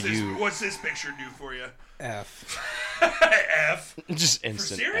 What's this picture do for you? F. F Just for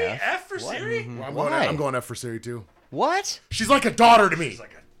instant Siri. F. F for What? Siri. Well, Why? I'm going F for Siri too. What? She's like a daughter to me. She's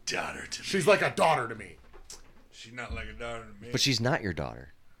like a daughter to me. She's like a daughter to me. She's not like a daughter to me. But she's not your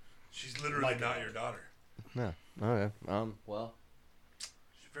daughter. She's literally Like not a- your daughter. No. Okay. Well.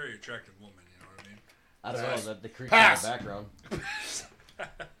 She's a very attractive woman. You know what I mean? I don't know. The creature Pass. in the background.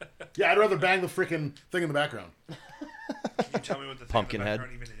 Yeah, I'd rather bang the freaking thing in the background. Can you tell me what the thing Pumpkinhead. in the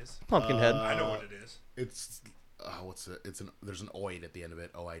background even is? Pumpkinhead. I know what it is. It's what's it? There's an oid at the end of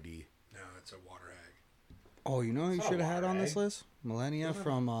it. OID. No, it's a water hag. Oh, you know who you not a should have had water on this egg. list? Millennia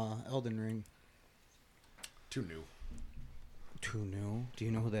from Elden Ring. Too new. Too new. Do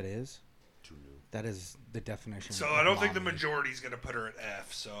you know who that is? Too new. That is the definition. So of I don't think the mommy. majority's gonna put her at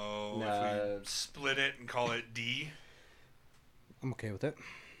F. So Nah. if we split it and call it D, I'm okay with it.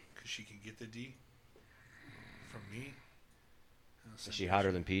 because she can get the D from me. Is she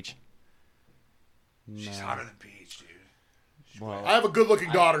hotter than Peach? She's No. hotter than Peach, dude. Well, I have a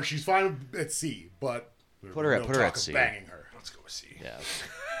good-looking daughter. She's fine at C, but Put her at- no put her talk at of C. Banging her. Let's go with C. yeah.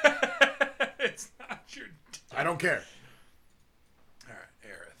 It's not your. I don't care. All right,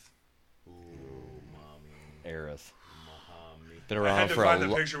 Aerith. Ooh, mommy. Aerith. Been I around had to for find a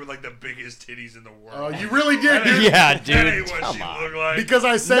the lo- picture with like the biggest titties in the world. Oh, you really did, dude. Yeah, That dude. ain't what Come she on. looked like. Because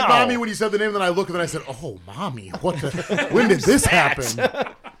I said No. mommy when you said the name, then I looked and then I said, "Oh, mommy, what the? When did this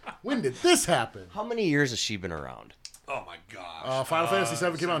happen? When did this happen?" How many years has she been around? Oh my gosh. Final Fantasy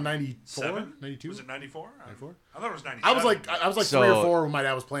VII came out in 94, 7? 92. Was it 94? 94? I thought it was 97. I was like So, 3 or 4 when my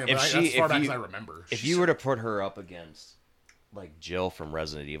dad was playing, but if that's she- as far if back as you- I remember. If you were to put her up against like Jill from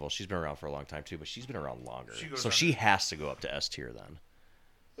Resident Evil, she's been around for a long time too, but she's been around longer. She goes So under. she has to go up to S tier then.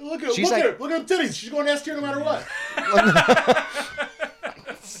 Look at she's look like- at her. Look at them titties. She's going S tier no matter what.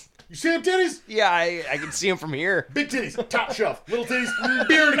 You see them titties? Yeah, I can see him from here. Big titties, top shelf. Little titties,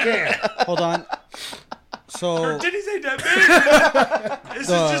 beer in a can. Hold on. Her So titties ain't that big. This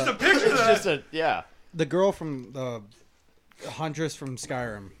is just a picture of It's that. just a yeah. the girl from the Huntress from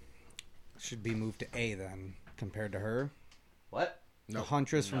Skyrim should be moved to A then, compared to her. What? The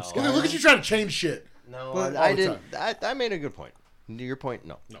Huntress from No. Skyrim. Look at you trying to change shit. No, But- I all the didn't. I made a good point. Your point?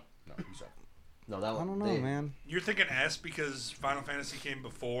 No. No, you suck. No, that I one. don't know, man. You're thinking S because Final Fantasy came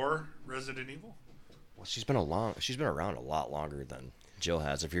before Resident Evil? Well, she's been around a lot longer than Jill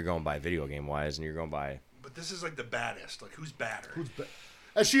has. If you're going by video game wise, and you're going by But this is like the baddest. Like, who's badder?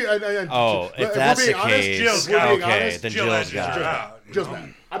 And she, if we're that's being the honest, case, Jill's, we're being okay, honest, then Jill Jill's edges got her it. out. You Jill's know?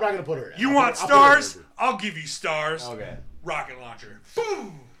 bad. I'm not gonna put her in. You I'll want put her in. stars? I'll give you stars. Okay, Rocket launcher.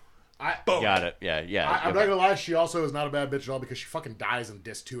 Boom. I, Boom. got it. Yeah, yeah. I'm okay. not gonna lie. She also is not a bad bitch at all because she fucking dies in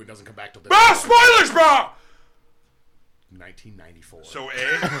Disc 2 and doesn't come back till Ah, spoilers, bro. 1994. So A.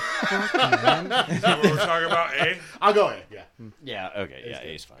 Is that what we're talking about? A. I'll go A. Yeah, Yeah. Okay. Yeah.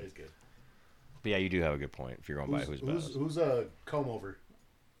 A's fine. A's good. But yeah, you do have a good point. If you're going by who's best. Who's comb over?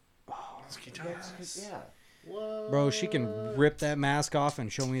 It's Kitana. Yeah. What? Bro, she can rip that mask off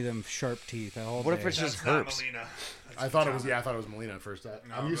and show me them sharp teeth all What if day. it's just That's not herps? Melina. That's I thought it Kitana. was. Yeah, I thought it was Melina at first.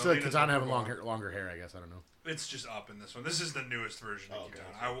 I'm No, used to Melina's Katana having before. longer hair. I guess I don't know. It's just up in this one. This is the newest version of okay.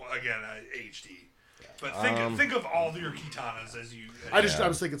 Kitana. Again, HD. But think of all your Kitanas as you. I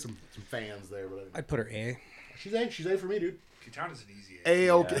was thinking some fans there, but I'd put her A. she's A for me, dude. Kitana's an easy A.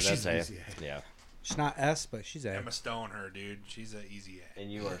 A okay. Yeah, She's that's easy. A. Yeah. She's not S, but she's A. Emma Stone, her dude. She's an easy A.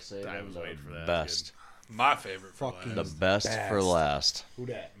 And you are saving I was waiting for that. best. My favorite for Fucking The last. best for Best. last. Who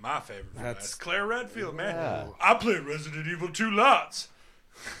that? My favorite for That's- last. Claire Redfield, man. Yeah. I played Resident Evil 2 lots.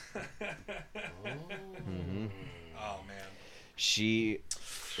 Oh man. She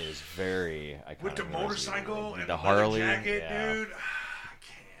is very iconic. With the in Resident motorcycle Evil. and the the Harley jacket, yeah. dude. I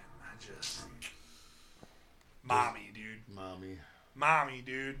can't. I just. Mommy, dude. Mommy,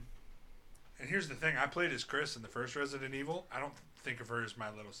 dude. And here's the thing: I played as Chris in the first Resident Evil. I don't think of her as my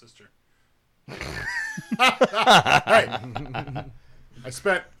little sister. Hey, I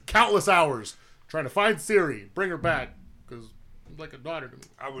spent countless hours trying to find Siri, bring her back, because she's like a daughter to me.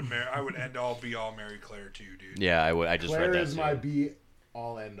 I would end all be all marry Claire too, dude. Yeah, I would. I just Claire read that. is too. my be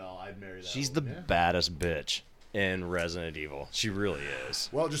all end all. I'd marry that. She's the woman, yeah. baddest bitch in Resident Evil. She really is.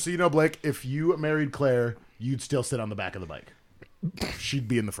 Well, just so you know, Blake, if you married Claire, you'd still sit on the back of the bike. She'd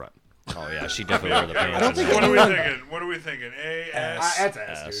be in the front. Oh yeah, she definitely wore the pants. I don't think What are we anyone- thinking? What are we thinking? A S. That's S.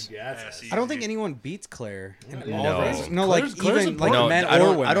 ass, dude. Yeah, that's S. ass. I don't think anyone beats Claire in all No. of it. No, like Claire's even like important. No, men I or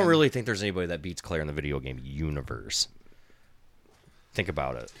don't. women. I don't really think there's anybody that beats Claire in the video game universe. Think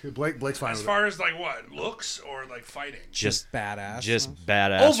about it. Blake's fine As with far as like what looks or like fighting. Just badass. just it.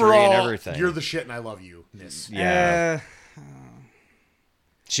 badassery Overall, and everything. you're the shit, and I love you. Miss. yeah. Uh,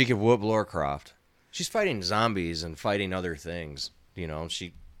 She could whoop Lara Croft. She's fighting zombies and fighting other things. You know,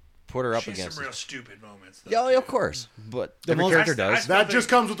 she put her up She's against. some real stupid moments. Though, Yeah, too. of course. But every most- character I does. still That think- just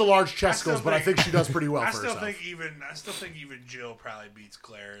comes with the large chest still skills, but I think- think she does pretty well I for still herself. think even Jill probably beats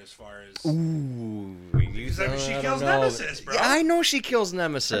Claire as far as Ooh, because I mean, she I kills don't know. Nemesis, bro. Yeah, I know she kills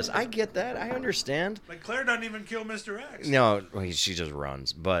Nemesis. I get that. I understand. Like Claire doesn't even kill Mr. X. No, well, she just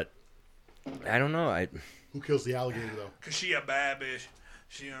runs. But I don't know. Who kills the alligator though? Cause she a bad bitch.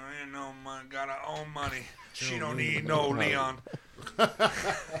 She don't need no money, got her own money. She don't need no Leon.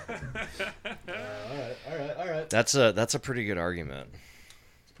 All right. That's a pretty good argument.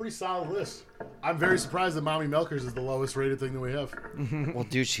 It's a pretty solid list. I'm very surprised that Mommy Milkers is the lowest rated thing that we have. Well,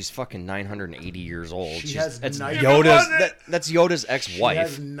 dude, she's fucking 980 years old. She She's, has that's knife- Yoda's. Wasn't it? That's Yoda's She ex-wife.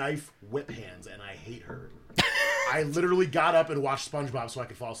 has knife whip hands, and I hate her. I literally got up and watched SpongeBob so I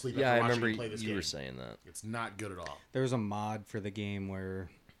could fall asleep Yeah, after I watching remember him play this you game. were saying that. It's not good at all. there was a mod for the game where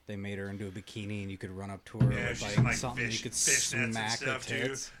they made her into a bikini and you could run up to her Yeah, with she's like, in like something you could fishnets and smack the stuff too.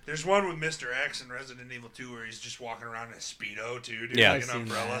 tits. There's one with Mr. X in Resident Evil 2 where he's just walking around in a speedo too, dude. Yeah. Like I've an seen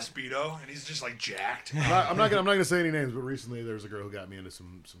umbrella that. speedo, and he's just like jacked. I'm not gonna say any names, but recently there was a girl who got me into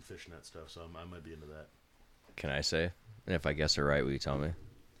some fishnet stuff, so I might be into that. Can I say? And if I guess it right, will you tell me?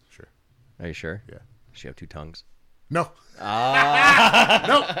 Sure. Are you sure? Yeah. She have two tongues. No. Ah,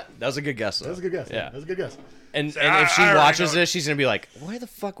 No. that was a good guess. Though. That was a good guess. Yeah. That was a good guess. And See, if she I already watches know. this, she's gonna be like, "Why the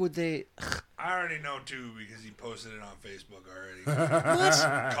fuck would they?" I already know too because he posted it on Facebook already.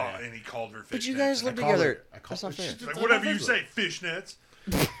 And he called her fishnets. But you guys live I called together. her- I called- That's not fair. She's- Like, whatever you say, fishnets.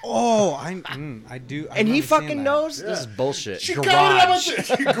 Oh, I do. I And he understand fucking that. knows Yeah. this is bullshit. She Garage.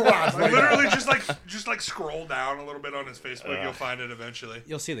 commented on my garage. Like, literally, just like scroll down a little bit on his Facebook. You'll find it eventually.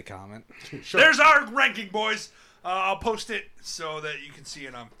 You'll see the comment. Sure. There's our ranking, boys. I'll post it so that you can see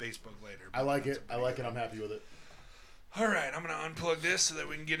it on Facebook later. I like it. I like it. I'm happy with it. All right, I'm gonna unplug this so that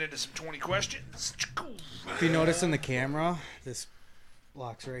we can get into some 20 questions. If you notice in the camera, this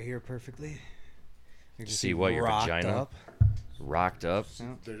locks right here perfectly. You're just See what, your rocked vagina? up. Rocked up.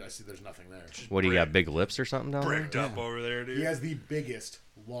 I see there's nothing there. What do you got? Big lips or something down there? Bricked up over there, dude. He has the biggest,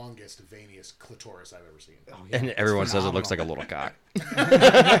 longest, veiniest clitoris I've ever seen. And everyone says it looks like a little cock.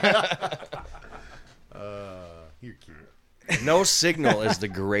 You're cute. No Signal is the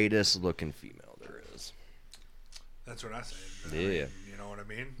greatest looking female there is. That's what I say. Yeah. You know what I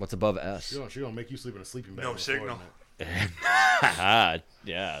mean? What's above S? She gonna make you sleep in a sleeping bag. No on the floor signal. tonight.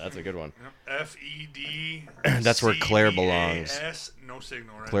 Yeah, that's a good one. Yep. FED. That's where Claire belongs. CBAS, no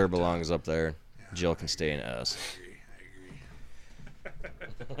signal, right? Claire at the top. belongs up there. Jill can stay in S.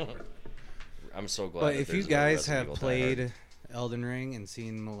 I agree. I'm so glad. But that if you there's no guys Resident have Evil Die played Hard. Elden Ring and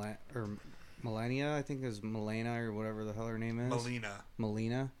seen Melania, I think is Melena or whatever the hell her name is.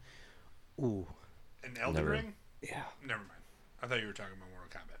 Melina. Ooh, An Elden Never. Ring? yeah. Never mind. I thought you were talking about Mortal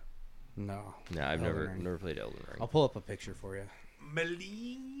Kombat. No. No, I've Elden Ring. never played Elden Ring. I'll pull up a picture for you.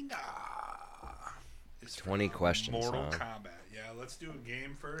 Melina. Is 20 from questions, Mortal huh? Kombat. Yeah, let's do a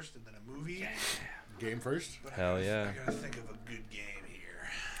game first and then a movie. Game first. But Hell yeah. I gotta think of a good game here.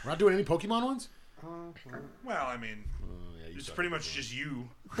 We're not doing any Pokemon ones. Well, I mean, it's pretty much just you.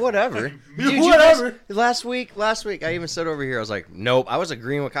 Whatever. Dude, you whatever. guys- last week, I even said over here, I was like, nope. I was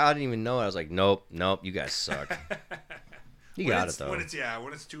agreeing with Kyle. I didn't even know it. I was like, nope. You guys suck. You got it, though. When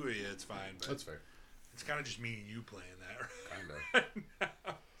it's two of you, it's fine. But That's fair. it's kind of just me and you playing Kinda.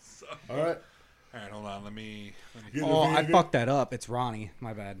 that. So, All right. all right, hold on. Let me. Yeah. Oh, I Video fucked that up. It's Ronnie.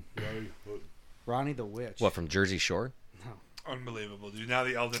 My bad. game? Ronnie the Witch. What, from Jersey Shore? Unbelievable, dude. Now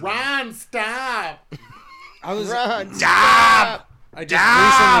the Elden Ron, stop. I was. Stop! I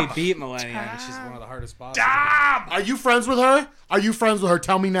just recently beat Millennia, and she's one of the hardest bosses. Stop! Are you friends with her? Are you friends with her?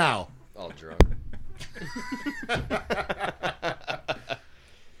 Tell me now. All drunk.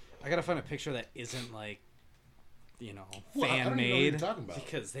 I gotta find a picture that isn't like, Well, I don't even know fan what made you're talking about.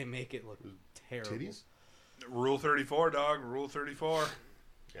 because they make it look terrible. Titties? Rule 34, dog. Rule 34.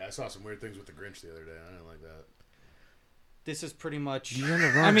 Yeah, I saw some weird things with the Grinch the other day. I didn't like that. This is pretty much. You're on the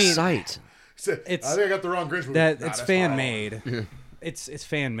wrong I mean, site. It's- I think I got the wrong Grinch movie. that Nah, it's that's fan fine. made. It's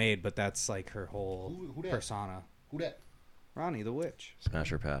fan made, but that's like her whole Who dat? persona. Who that? Ronnie the Witch. Smash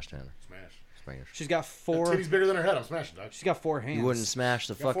her past, Tanner. Smash. Smash. She's got That four. titty's bigger than her head. I'm smashing, dog. She's got 4 hands. You wouldn't smash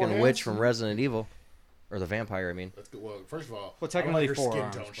the Got 4 fucking hands? witch from Resident Evil. Or the vampire, I mean. Let's go. Well, first of all, Well, I don't like technically her 4 skin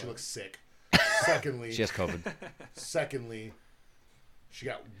arms, tone. She but- looks sick. Secondly, She has COVID. She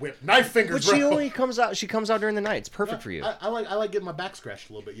got whipped knife fingers, But she bro. only comes out during the night. It's perfect for you. I like getting my back scratched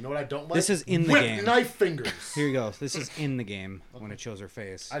a little bit. You know what I don't like? This is in the Whipped game. knife fingers. Here you go. This is in the game when it shows her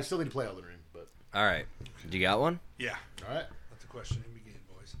face. I still need to play Elden Ring, but All right. Do you got one? Yeah. all right. Let the questioning begin,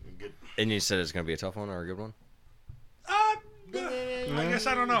 boys. Good. And you said it's going to be a tough one or a good one? I guess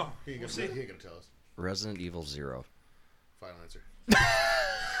I don't know. He ain't We'll gonna, see. he ain't gonna tell us. Resident Evil 0. Final answer.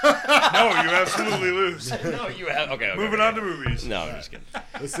 No, you absolutely lose. No, you have. Okay. Moving on to movies. No, I'm just kidding.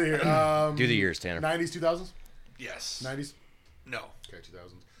 Let's see here. Do the years, Tanner. 90s, 2000s? Yes. 90s? No. Okay,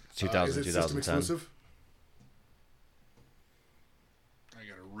 2000s. 2000, Is it system 2010. exclusive? I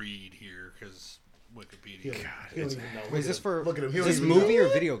gotta read here because Wikipedia. He don't even know. Wait, is this for Look at him. He is don't this even movie know. or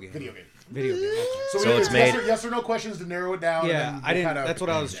video game? Video game. Video game. Okay. So either it's made- yes or no questions to narrow it down. Yeah, and then I didn't. kinda- That's what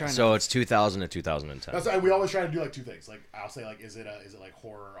I was trying So to. it's 2000 to 2010. That's, we always try to do like two things. Like I'll say like, is it like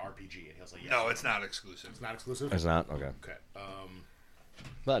horror RPG? And he'll say yes. No, it's not exclusive. It's not exclusive. It's not? Okay. Okay.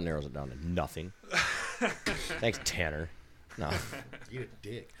 That narrows it down to nothing. Thanks, Tanner. No. Eat a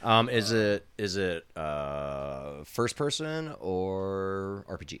dick. Is it first person or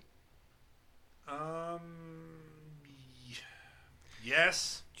RPG?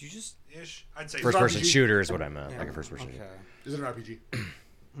 Yes. Did you just? Ish. I'd say First person RPG? shooter is what I meant. Like a first person Okay. shooter. Is it an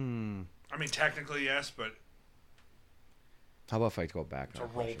RPG? I mean, technically yes, but How about if I go back? it's a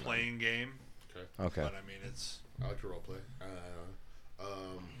role-playing game. Okay. But I mean, I like to role play.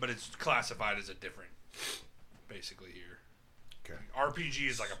 but it's classified as a different, basically here. Okay. RPG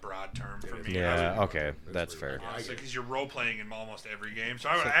is like a broad term for me. Yeah. Okay, that's pretty- fair. Honestly, because you're role playing in almost every game, so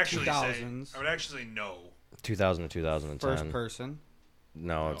I would So actually say 2000s. I would actually know. 2000 to 2010. First person.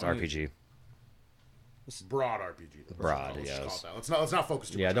 No, it's RPG. Broad RPG. Broad, Let's yes. call it that. Let's not focus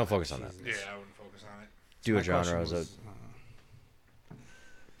too much. Yeah, on don't that. focus on that. Yeah, I wouldn't focus on it. Do My a genre. question Is was, it,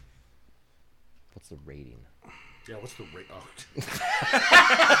 what's the rating? Yeah, what's the rate? Oh.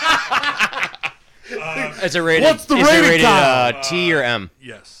 Is it rated? What's the is it rating, rated Kyle? T or M?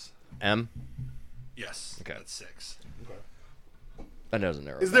 Yes. M. Yes. Okay. That's 6. That doesn't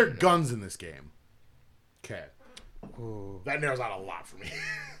narrow. Is it there down. guns in this game? Okay. ooh, That narrows out a lot for me.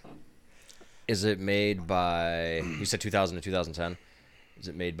 Is it made by? You said 2000 to 2010. Is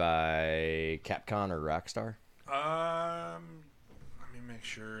it made by Capcom or Rockstar? Let me make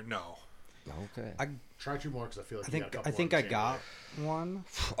sure. No. Okay. Try 2 more because I feel like I you got a think couple I think on I the got one.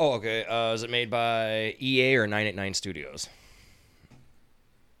 Oh, okay. Is it made by EA or 989 Studios?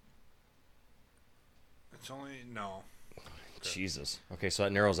 It's only no. Jesus. Okay, so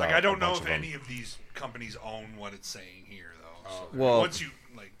that narrows Like out. I don't a know bunch if of them. any of these companies own what it's saying here, though. So Well- once you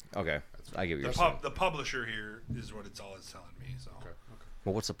like Okay, I get what you're the, saying. the publisher here is what it's all it's telling me. So Okay.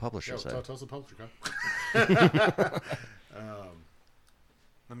 Well, what's the publisher Yeah, say? tell us the publisher, Kyle.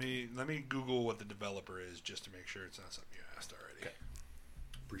 let me Google what the developer is just to make sure it's not something you asked already. Okay.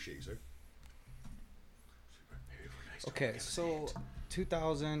 Appreciate you, sir. Okay, so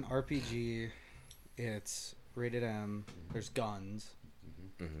 2000 RPG. It's rated M. There's guns.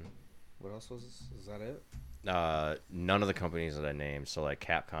 Mm-hmm. What else was? Is that it? None of the companies that I named. So like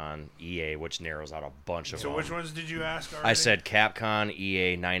Capcom, EA, which narrows out a bunch of So them. which ones did you ask already? I said Capcom,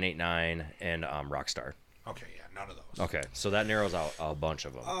 EA, 989, and Rockstar. Okay, yeah, none of those. Okay, so that narrows out a bunch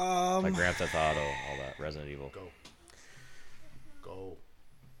of them. Like Grand Theft Auto, all that, Resident Evil. Go.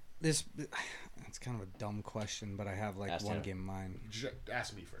 This. It's kind of a dumb question, but I have like Ask one him. game in mind.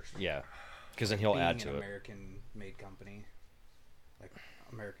 Ask me first. Yeah, because then he'll Being add an to it. American-made company, like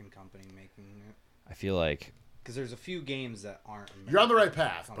American company making it. I feel like Because there's a few games that aren't. American. You're on the right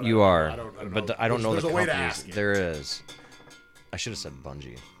path. But you are, I don't but know. I don't know There's the a way to companies. ask it. There is. I should have said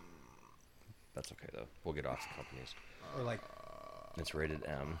Bungie. That's okay though. We'll get off the companies. Or like It's rated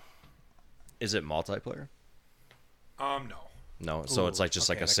M. Is it multiplayer? No. No, so it's like just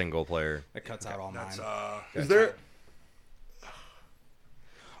like okay, a that- single player. it cuts out all That's mine. Is there?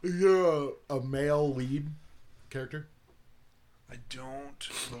 You're a male lead character. I don't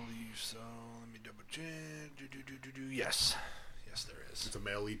believe so. Let me double check. Yes. Yes, there is. It's a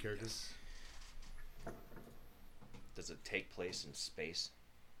male lead character. Yes. Does it take place in space?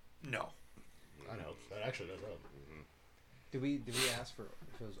 No. I know. That actually does help. Did we ask for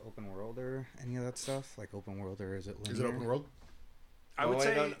if it was open world or any of that stuff? Like open world or is it linear? Is it open world? I would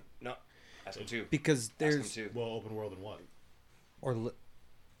say no. Ask him two. Because there's Well, open world and what? or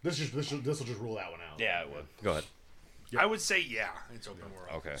This will just rule that one out. Yeah, it would. Go ahead. I would say yeah, it's open world.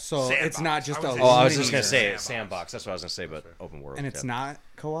 Okay. so Sandbox. it's not just I would a. say Oh, I was just linear- gonna say Sandbox. sandbox. That's what I was gonna say, but open world. and it's yeah. not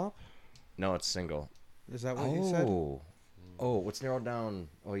co-op. No, it's single. Is that what you said? Oh, what's narrowed down?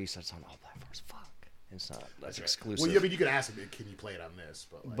 Oh, you said it's on all platforms. Fuck. It's not. That's right. exclusive. Well, I mean, you could ask him, can you play it on this?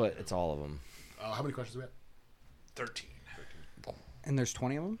 But, like, but it's all of them. how many questions do we have? 13. And there's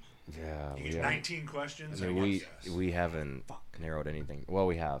 20 of them. Yeah, You we get have. 19 questions. I mean, and we yes. we haven't narrowed anything. Well,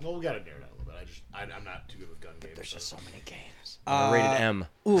 we have. Well, we got to narrow it down a little bit. I'm not too good with gun games. There's so. just so many games. They're rated M.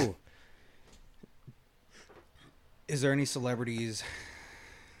 Ooh. Is there any celebrities,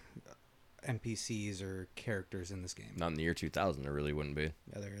 NPCs, or characters in this game? Not in the year 2000. There really wouldn't be.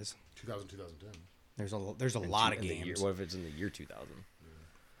 Yeah, there is. 2000, 2010. There's a lot of In the year- games. what if it's in the year 2000?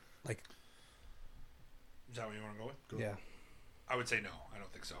 Like Is that what you want to go with? yeah. I would say no. I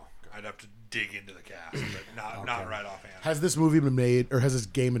don't think so. I'd have to dig into the cast, but not right offhand. Has this movie been made, or has this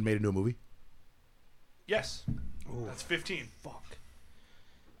game been made into a movie? Yes. Ooh. That's 15. Fuck.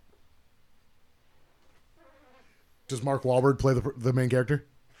 Does Mark Wahlberg play the main character?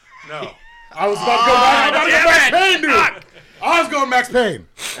 No. I was about to go Max Payne, dude. I was going Max Payne.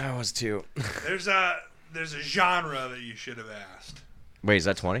 That was two. There's a genre that you should have asked. Wait, is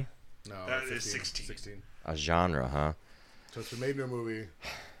that 20? No, That is 16. 16. A genre, huh? So it's been made into a movie,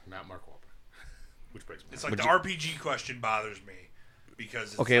 not Mark Wahlberg. Which breaks my It's heart. like the RPG question bothers me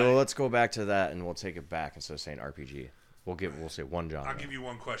because it's Okay, like, well, let's go back to that and we'll take it back instead of saying RPG. We'll say one genre. I'll give you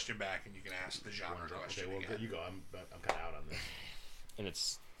one question back and you can ask the genre question Okay, well, again. you go. I'm kind of out on this. And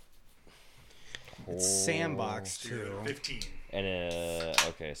it's It's sandbox So you're too. at 15. and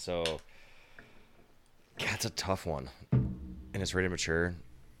okay, so yeah, it's a tough one. And it's rated mature.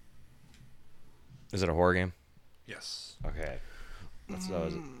 Is it a horror game? Yes. Okay. That's that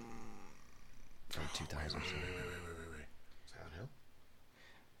was from 2000. Wait.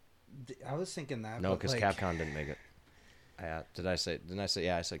 I was thinking that. No, but, because like, Capcom didn't make it. Did I say? Didn't I say?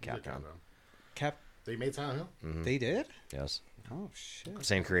 Yeah, I said Capcom. They made Silent Hill. Mhm. They did? Yes. Oh shit.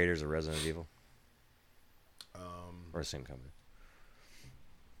 Same creators of Resident Evil, Um, or same company.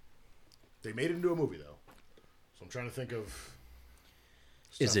 they made it into a movie though, so I'm trying to think of.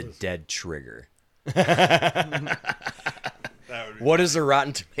 Is stuff it that's- Dead Trigger? That would be What is the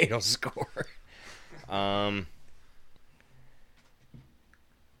Rotten Tomatoes score? And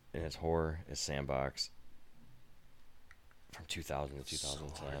it's horror. It's Sandbox. From 2000 to So hard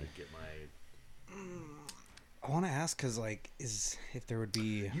 2010. to get my. I want to ask because if there would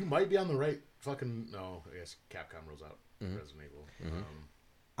be. You might be on the right fucking. No, I guess Capcom rolls out Resident Evil.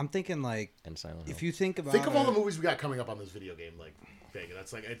 I'm thinking And Silent Hill. if you think about Think of all the it- movies we got coming up on this video game thing.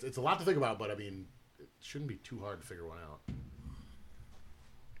 That's it's a lot to think about, but I mean, it shouldn't be too hard to figure one out.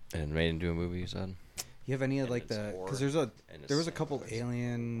 And made into a movie, you said? you have any of and like it's the horror, because and there was it's a couple Sandbox.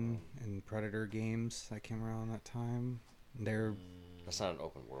 Alien and Predator games that came around that time. They're That's not an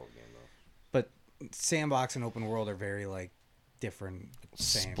open world game, though. but Sandbox and open world are very different.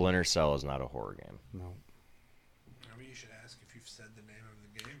 Same. Splinter Cell is not a horror game. No. Maybe you should ask if you've said the name of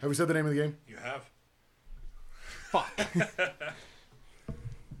the game. Have we said the name of the game? You have.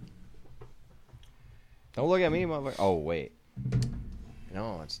 Don't look at me, motherfucker. Oh, wait.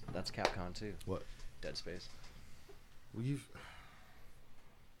 No, that's Capcom, too. What? Dead Space. We've.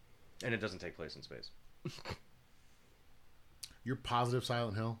 And it doesn't take place in space. You're positive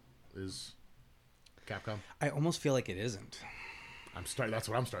Silent Hill is Capcom. I almost feel like it isn't. That's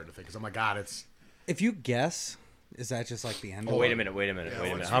what I'm starting to think. Because I'm like, God, it's. If you guess, is that just like the end? Oh, of wait it? a minute.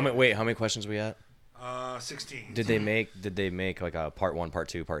 Yeah, what's How many questions we at? 16. Did they make like a part 1, part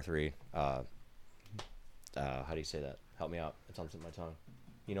 2, part 3? How do you say that? Help me out. It's on the tip of my tongue.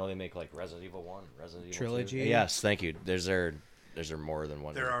 You know they make like Resident Evil 1, Resident Evil 2? Trilogy? Yes, thank you. There's there more than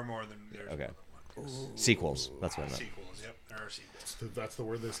one. There are more than there's Okay. more than one. Sequels. That's what I meant. Sequels. Yep, there are sequels. That's the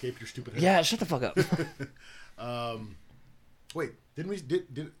word that escaped your stupid head. Yeah, shut the fuck up. Wait,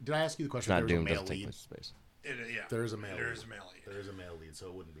 did I ask you the question? Not if there Doom was a doesn't male take lead? place in space. Yeah. There is a male. There lead. is a male lead. There is a male lead, so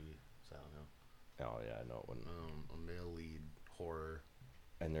it wouldn't be Silent Hill. Oh yeah, no, it wouldn't. A male lead horror.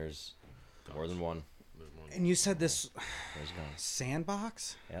 And there's more than one. There's one. And you said this There's none.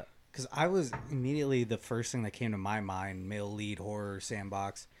 Sandbox? Yeah. Because I was immediately the first thing that came to my mind, male lead horror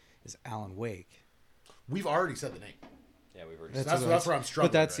Sandbox, is Alan Wake. We've already said the name. Yeah, we've already. That's where I'm struggling.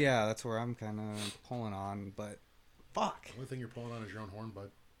 But that's right now. that's where I'm kind of pulling on. But fuck, The only thing you're pulling on is your own horn,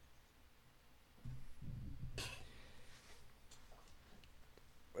 bud.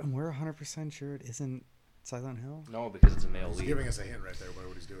 and we're 100% sure it isn't Silent Hill. No, because it's a male He's lead. giving us a hint right there by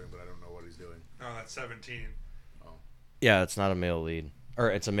what he's doing, but I don't know what he's doing. No, that's 17. Yeah, it's not a male lead,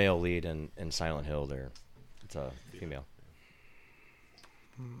 or it's a male lead in Silent Hill. It's a female.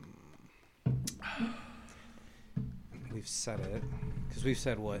 We've said it because we've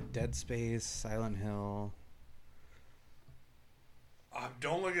said what Dead Space, Silent Hill.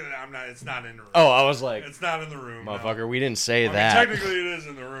 Don't look at it. I'm not. It's not in the room. Oh, I was like, It's not in the room. no. motherfucker, we didn't say I mean, that. technically, it is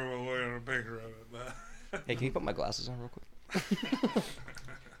in the room. I'm looking at a picture of it. But Hey, can you put my glasses on real quick?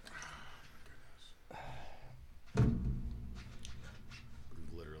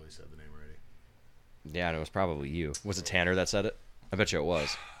 We've literally said the name already. Yeah, and it was probably you. Was it Tanner that said it? I bet you it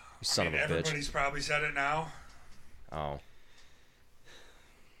was. You son of a bitch. everybody's probably said it now. Oh.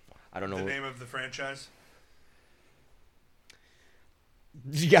 I don't know. The name of the franchise.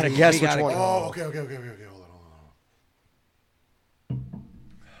 You gotta We guess which gotta one. go. Oh, okay. Hold on.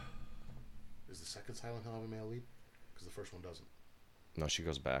 Is the second Silent Hill have a male lead? Because the first one doesn't. No, she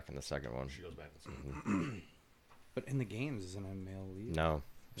goes back in the second one. She goes back. And says, But in the games, isn't it a male lead? No,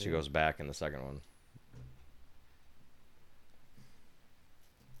 she Yeah. goes back in the second one.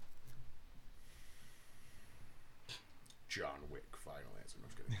 John Wick. Final answer.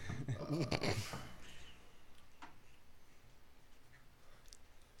 No, I'm just kidding.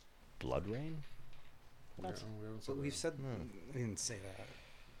 Blood Rain? We haven't said But that. we've said we didn't say that.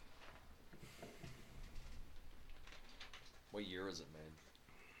 What year was it made?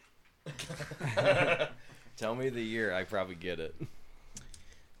 Tell me the year. I probably get it.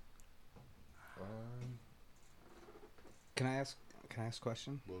 Can I ask a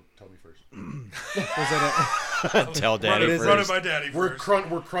question? Well, tell me first. Was it Tell Daddy it- first. Run it by Daddy We're first.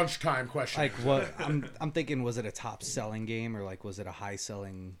 we're crunch time question. like what? I'm thinking, was it a top selling game or like was it a high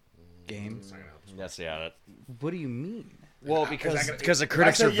selling game? Yes, yeah. What do you mean? Well, Is that because gonna- the if I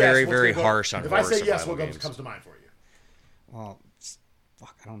critics say are yes, very, what's very gonna go- harsh on If I horror say yes, survival what games. comes to mind for you? Well,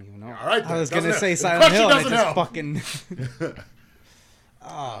 fuck, I don't even know. All right, I then. was gonna Doesn't say help. The Silent question Hill, and it doesn't just help. fucking.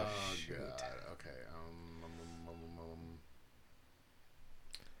 Oh, God. Okay.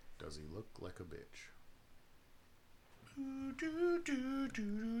 Doesn't Does he look like a bitch?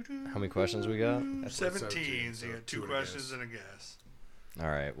 How many questions we got? 17. So you so got 2 two and a questions guess. and a guess. All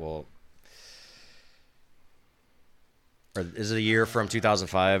right. Well, or is it a year from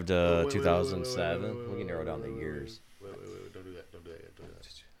 2005 to 2007? We can narrow down the years. Wait. Don't do that. Don't do that.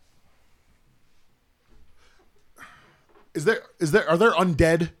 Are there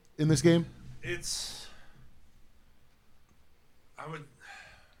undead in this game? It's. I would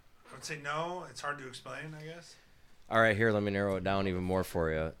say no. It's hard to explain, I guess. All right, here, let me narrow it down even more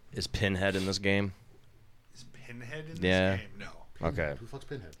for you. Is Pinhead in this game? Is Pinhead in this Yeah. game? No. Okay. Who the fuck's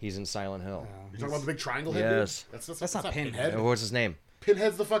Pinhead? He's in Silent Hill. You talking about the big triangle head? Yes. Dude? That's not Pinhead. What's his name?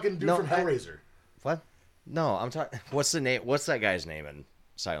 Pinhead's the fucking dude No, from Hellraiser. What? No, I'm talking. What's the name? What's that guy's name in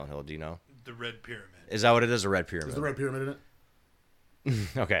Silent Hill? Do you know? The Red Pyramid. Is that what it is? A red pyramid? Is the red pyramid in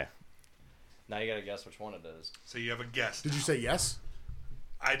it? Okay. Now you gotta guess which one it is. So you have a guess. Did you say yes?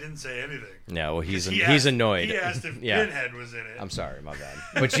 I didn't say anything. No, well, he's He he's asked- annoyed. He asked if Yeah. Pinhead was in it. I'm sorry, my bad.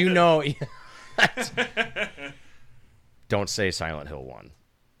 But you know, don't say Silent Hill 1.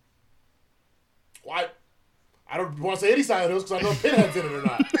 Why? I don't want to say any Silent Hills because I know if Pinhead's in it or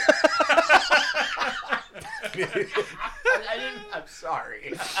not. I didn't. I'm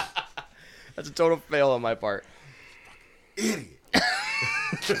sorry. That's a total fail on my part. Idiot.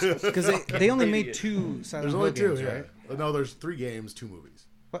 Because they only made 2 Silent There's Hill only 2, games, yeah. right? No, there's 3 games, 2 movies.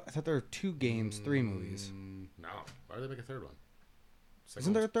 What? I thought there were 2 games, 3 movies. No. Why did they make a third one?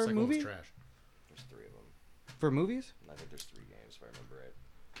 Isn't there a third Second one was movie? trash. There's 3 of them. For movies? I think there's 3 games if I remember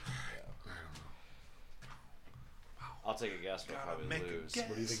right. Yeah. I'll take a guess, but I'll Gotta probably make a lose. guess.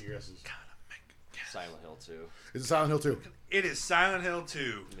 What do you think your guess is? Silent Hill 2. Is it Silent Hill 2? It is Silent Hill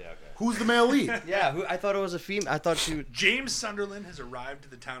 2. Yeah. Okay. Who's the male lead? Yeah. I thought it was a female. I thought she. Would... James Sunderland has arrived to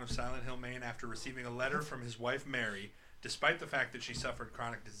the town of Silent Hill, Maine after receiving a letter from his wife Mary, despite the fact that she suffered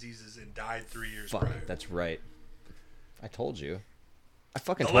chronic diseases and died 3 years Fuck. prior. That's right. I told you. I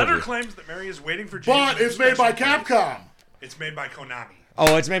fucking The told letter you. claims that Mary is waiting for James. But in a it's made by special place. Capcom. It's made by Konami.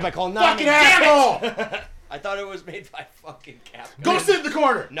 Oh, it's made by Konami. Fucking asshole! I thought it was made by fucking Capcom. Go sit in the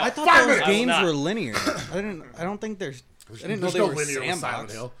corner. No. I thought 5 those minutes. games not. were linear. I don't think there's. I didn't know There's they no were linear with Silent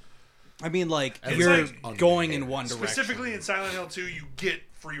sandbox. Hill. I mean, like It's you're like- going in one direction. Specifically in Silent Hill 2, you get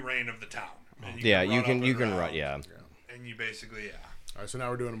free reign of the town. And Yeah, run you up can. and You can around. run. Yeah. And you basically, yeah. All right, so now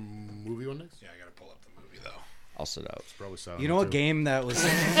we're doing a movie one next? Yeah, I gotta pull up the movie, though. I'll sit out. Probably Silent You know Hill a 2. game that was.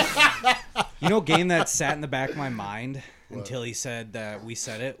 You know, a game that sat in the back of my mind until he said that we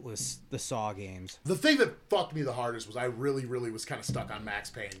said it was the Saw games. The thing that fucked me the hardest was I really, really was kind of stuck on Max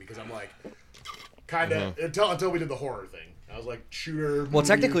Payne because I'm like, kind of until we did the horror thing. I was like, shooter. Well, movie.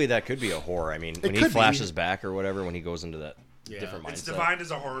 technically, that could be a horror. I mean, when he could be. flashes back or whatever, when he goes into that Yeah. different mindset. It's defined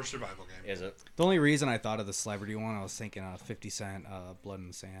as a horror survival game. Is it? The only reason I thought of the celebrity one, I was thinking of 50 Cent, Blood in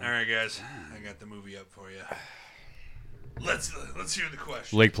the Sand. All right, guys. I got the movie up for you. Let's hear the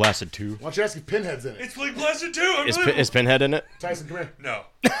question. Lake Placid 2. Why don't you ask if Pinhead's in it? It's Lake Placid 2. Is Pinhead in it? Tyson, come here. No.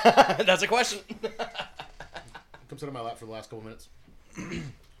 That's a question. Come sit on my lap for the last couple minutes.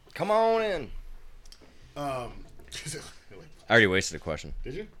 Come on in. Did I already wasted a question.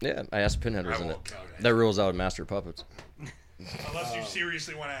 you? Yeah, I asked if Pinhead was I in it. won't count it. That rules out Master of Puppets. Unless you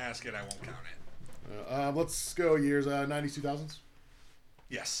seriously want to ask it, I won't count it. Let's go years 90s, 2000s?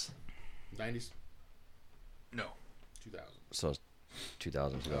 Yes. 90s, No. 2000s. So, it's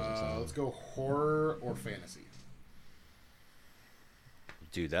 2000, 2007. Let's go horror or fantasy.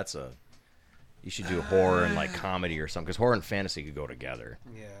 Dude, that's a. You should do horror and like comedy or something, because horror and fantasy could go together.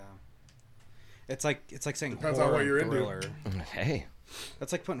 Yeah. It's like saying Depends on horror what you're and into. thriller. Hey,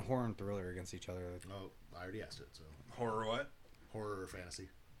 That's like putting horror and thriller against each other. Oh, I already asked it. So Horror what? horror or fantasy?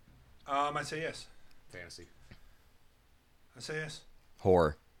 I say yes. Fantasy. I say yes.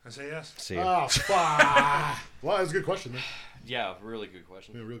 horror. I say yes. See. Oh, fuck. Well, that was a good question, man. Yeah, really good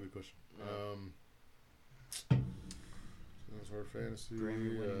question. Yeah, really good question. That's horror fantasy.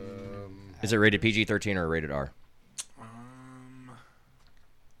 Is it rated PG-13 or rated R?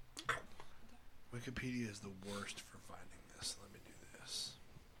 Wikipedia is the worst for finding this. Let me do this.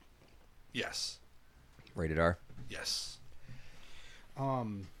 Yes. Rated R. Yes.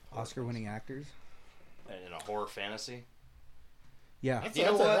 Oscar-winning actors. And in a horror fantasy. Yeah.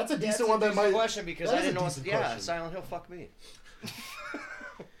 That's a decent one that might. question because that I is a didn't know. decent Yeah, question. Silent Hill. Fuck me.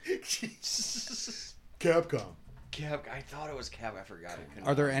 Capcom. Cap. I thought it was Cap. I forgot it. Couldn't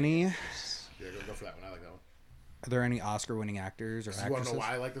Are there any? Yeah, go for that one. I like that one. Are there any Oscar-winning actors or You want to actresses? know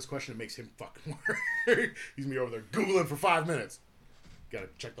why I like this question? It makes him fucking work. He's gonna be over there Googling for 5 minutes. Gotta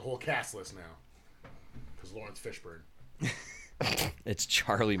check the whole cast list now. Because Lawrence Fishburne It's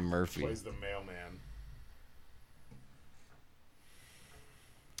Charlie Murphy. plays the mailman.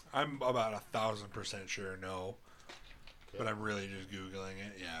 I'm about 1,000% sure no. But I'm really just Googling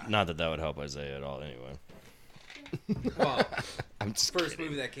it, yeah. Not that would help Isaiah at all, anyway. Well, I'm just first kidding.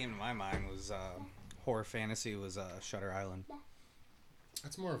 movie that came to my mind was horror fantasy was Shutter Island.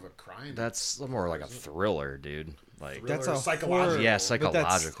 That's more of a crime. That's more like a thriller, dude. Like That's Thriller, a psychological. horror. yeah, But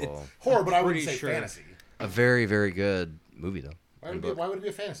psychological. horror, but I wouldn't pretty say sure. fantasy. A very, very good movie, though. Why would it be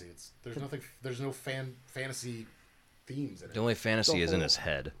a fantasy? There's no fantasy themes in it. The only fantasy is in whole- his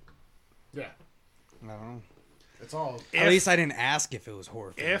head. Yeah, I don't know. it's all. At least I didn't ask if it was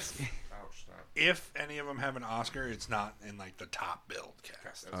horror fantasy. If any of them have an Oscar, it's not in like the top build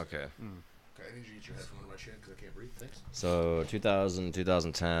cast. Okay. Okay, I need you to eat your headphone on my chin because I can't breathe. Thanks. So 2000,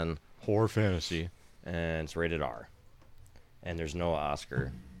 2010, horror fantasy, and it's rated R. And there's no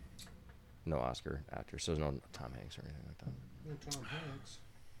Oscar actor, so there's no Tom Hanks or anything like that. Tom Hanks.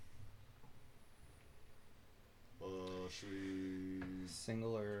 Should we?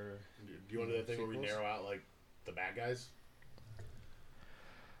 Single or Do you want to do that thing where we Sequels? narrow out like the bad guys?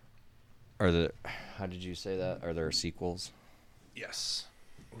 How did you say that? Are there sequels? Yes.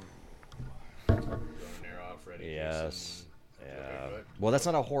 You want to narrow out Freddy? Yes. Jason? Yeah. Okay, go ahead. Well, that's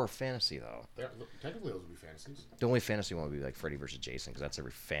not a horror fantasy though. Technically, those would be fantasies. The only fantasy one would be like Freddy versus Jason, because that's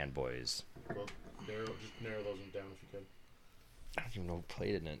every fanboy's. Well, just narrow those down if you could. I don't even know who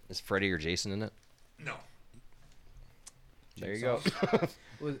played in it. Is Freddy or Jason in it? No. There you go.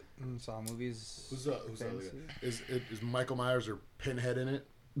 was Saw movies? Who's the other fantasy? guy? Is Michael Myers or Pinhead in it?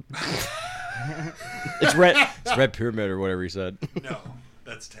 It's Red Pyramid or whatever he said. No.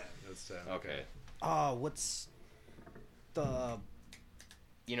 That's 10. That's 10. Okay. What's the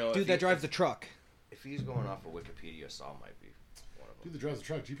You know, dude that drives the truck? If he's going off of Wikipedia, Saw might be one of Dude them. that drives the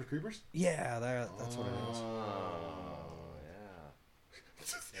truck, Jeepers Creepers. Yeah, that's what it is. Oh,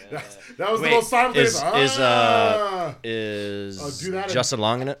 yeah. That was Wait, the most silent thing. Is do that Justin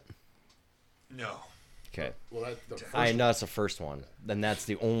Long in it? No. Okay. Well, that's the first I know that's the first one. Then that's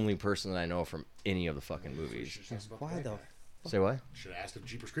the only person that I know from any of the fucking movies. Why the? Say what? Should have asked if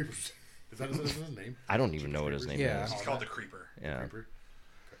Jeepers Creepers. Is that his name? I don't even know what his name Yeah. is. It's called The Creeper. Yeah. Creeper.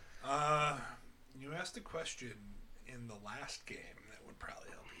 You asked a question in the last game that would probably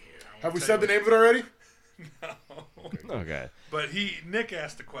help you here. Have we said the name of it already? No. Okay. But Nick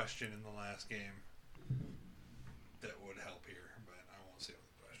asked a question in the last game that would help here, but I won't say what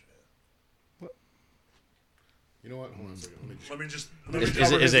the question is. You know what? Hold on a second. Let me just.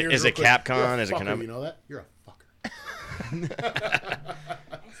 Is it Capcom? Is it Konami? Konami? You know that? You're a fucker.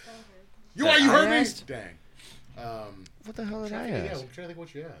 You heard I me? asked? Dang. What the hell did I Yeah, I'm ask? trying to think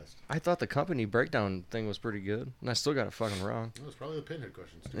what you asked. I thought the company breakdown thing was pretty good, and I still got it fucking wrong. It was probably the Pinhead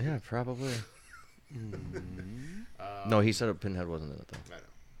questions. Too. Yeah, probably. No, he said a Pinhead wasn't in it though. I know.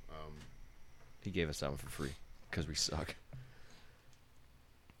 He gave us that one for free because we suck.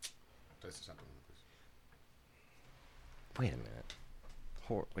 That's something like this. Wait a minute.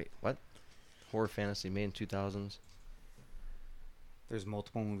 Wait, what? Horror fantasy made in 2000s? There's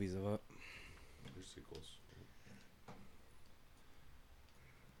multiple movies of it. There's sequels.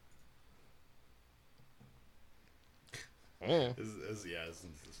 This is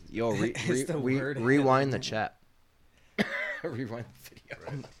Yo, It's the word rewind the hill. chat. Rewind the video.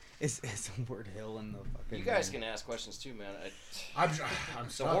 right. It's the word hill in the fucking. You guys can ask questions too, man. I'm The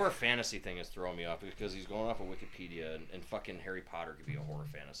stuck. horror fantasy thing is throwing me off because he's going off of Wikipedia, and fucking Harry Potter could be a horror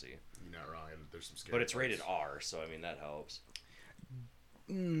fantasy. You're not wrong. There's some scary But it's parts. rated R, so I mean that helps.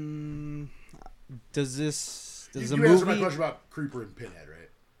 Does this? Does You the answered my movie? question about Creeper and Pinhead, right?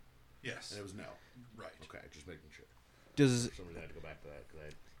 Yes. And it was no. Right. Okay, just making sure. Does For some reason I had to go back to that because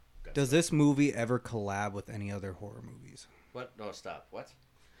I got Does this movie ever collab with any other horror movies? What? No, stop. What?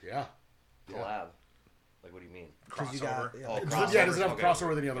 Yeah. Yeah. Collab? Like, what do you mean? Because you got- Crossover. yeah. Oh, It crossover. doesn't have a Okay. crossover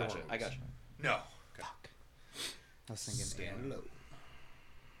with any other Gotcha. horror I got you. No. I was thinking Stand low.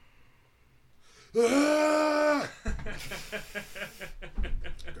 Ah! Okay,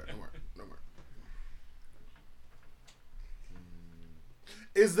 no more. No more.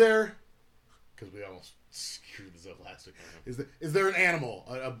 Is there? Because we almost screwed this up last week. Is there an animal?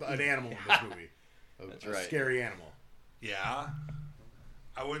 An animal in this movie? That's a right. scary animal. Yeah.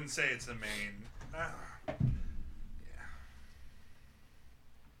 I wouldn't say it's the main. Yeah.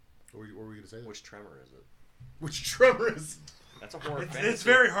 What were we going to say? Which tremor is it? Which Tremor is? That's a horror It's, fantasy. it's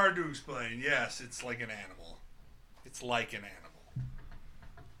very hard to explain. Yes, it's like an animal. It's like an animal.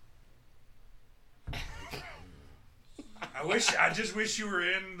 I just wish you were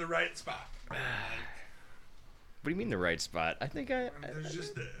in the right spot. What do you mean the right spot? I think I There's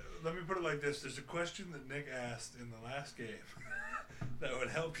just let me put it like this: there's a question that Nick asked in the last game that would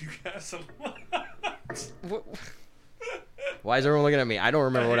help you guys a lot. what? Why is everyone looking at me? I don't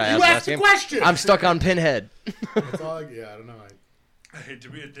remember what I You asked asked last the game. question! I'm stuck on Pinhead. That's all I don't know. I hate to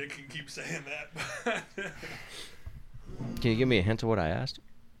be a dick and keep saying that. But Can you give me a hint of what I asked?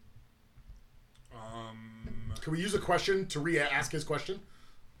 Can we use a question to re-ask his question?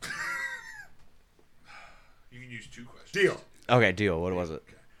 You can use 2 questions. Deal. Okay, deal. What was it?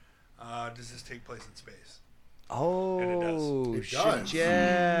 Okay. Does this take place in space? Oh, It shit, does.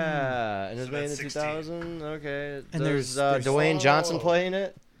 yeah. And it was So made in the that's 16. 2000. Okay. And There's there's- Dwayne Johnson playing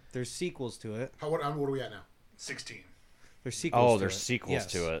it. There's sequels to it. What are we at now? 16. There's sequels. Oh, to there's it. sequels Yes.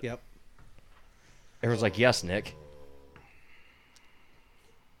 to it. Yep. Everyone's like, yes, Nick.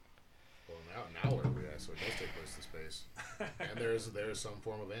 Well, now where are we at? So it does take place in space, and there's some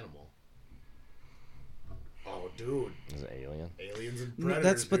form of animal. Oh, dude, Is it Alien? aliens and No,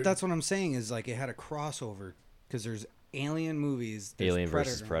 predators. but dude. that's what I'm saying is like it had a crossover because there's alien movies. There's Alien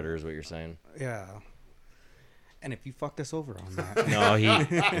versus Predator. Predator is what you're saying? Yeah. And if you fucked us over on that, No,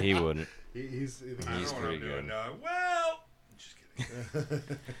 he wouldn't. He's I He's know what pretty I'm doing good. now. Well, just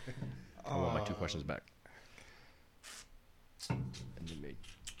kidding. I want my 2 questions back. And you made-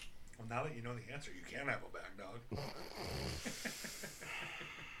 Well, now that you know the answer, you can have a back, dog.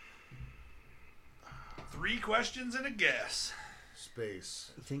 3 questions and a guess.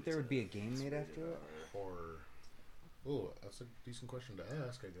 space you think there would be a game made after it? horror. Oh, that's a decent question to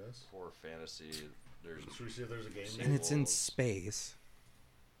ask, I guess. Horror fantasy. There's Should we see if there's a game? And it's in Sequels. space.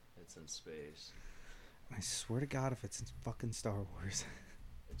 It's in space. I swear to God, if it's in fucking Star Wars.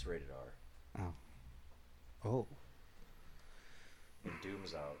 It's rated R. Oh. And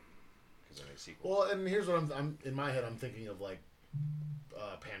Doom's out because they make sequels. Well, and here's what I'm in my head. I'm thinking of like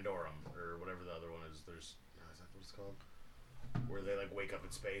Pandorum or whatever the other one is. Is that what it's called? Where they like wake up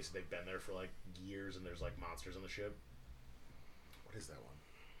in space and they've been there for like years and there's like monsters on the ship. What is that one?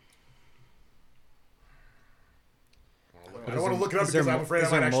 I don't want to look it up because I'm afraid I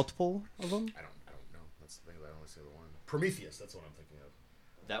is might there actually. multiple of them? I don't know. That's the thing. I only say the one. Prometheus. That's what I'm thinking of.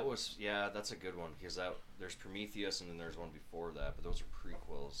 That was that's a good one because there's Prometheus and then there's one before that, but those are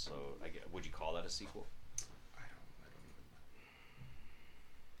prequels. So would you call that a sequel? I don't even.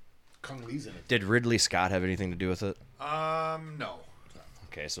 Kung Lee's in it. Did Ridley Scott have anything to do with it? No.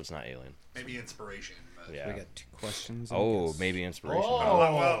 Okay, so it's not Alien. Maybe inspiration. But Yeah. We got 2 questions. and Oh, guess. maybe inspiration.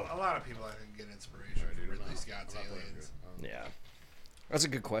 Oh. A lot of people I think get inspiration from Ridley Scott's Aliens. Yeah. That's a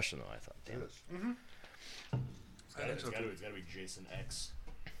good question though. I thought. Damn it. It's got to be Jason X.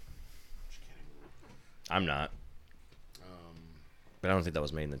 Just kidding. I'm not. But I don't think that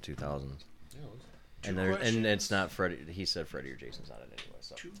was made in the 2000s. Yeah, it was. And it's not Freddy. He said Freddy or Jason's not in it anyway.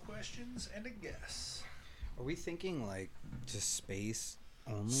 So 2 questions and a guess. Are we thinking like just space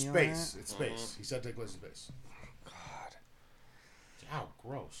only? Space. On It's space. He said take place in space. that? God. Ow,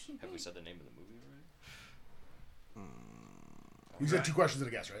 gross. have we said the name of the movie already? We said 2 questions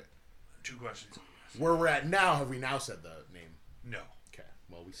and a guess, right? 2 questions. Where we're at now, have we now said the name? No. Okay.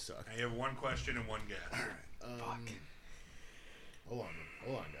 Well, we suck. I have 1 question and 1 guess. Hold on,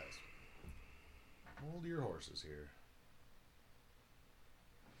 guys. Hold your horses here.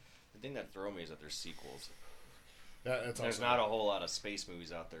 The thing that throws me is that there's sequels. That's There's also- not a whole lot of space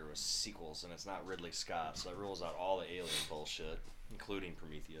movies out there with sequels, and it's not Ridley Scott, so that rules out all the Alien bullshit, including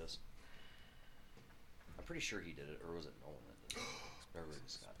Prometheus. I'm pretty sure he did it, or was it Nolan that did it? Or Ridley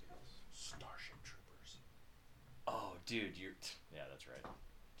Scott did it. Starship Troopers. Oh, dude, yeah, that's right. Do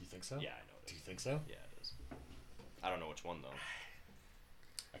you think so? Yeah, I know it Do is. you think so? Yeah, it is. I don't know which one though,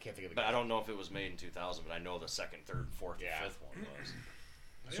 I can't think of the but I don't know if it was made in 2000. But I know the second, third, fourth, and Yeah. fifth one was.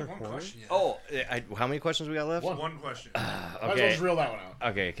 I have 1 horror? question. Yet. Oh, how many questions we got left? One question. Might as well Okay. just reel that one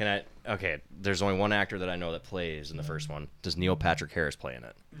out. Okay, there's only one actor that I know that plays in the first one. Does Neil Patrick Harris play in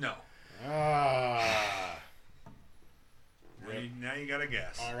it? No. Ah. Now you got to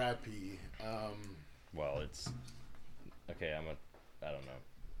guess. R.I.P. Well, it's okay. I don't know.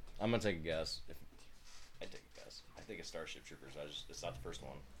 I'm gonna take a guess. I take a guess. I think it's Starship Troopers. It's not the first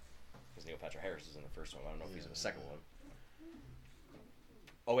one because Neil Patrick Harris is in the first one. I don't know if he's in the second one.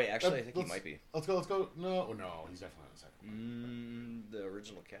 Oh wait, actually, I think he might be. Let's go. No, he's definitely on the second one. The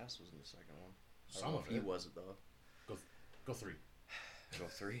original cast was in the second one. I Some don't know of if he it. was it though. Go 3. Go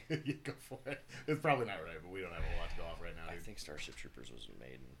 3. You go for it. It's probably not right, but we don't have a lot to go off right now. I dude. think Starship Troopers was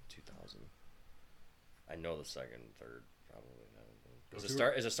made in 2000. I know the second, third, probably.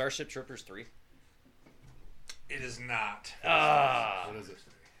 Is it Starship Troopers 3? It is not. What is it?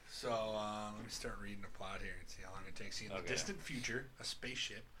 So let me start reading the plot here and see how long it takes you. In the Okay. distant future, a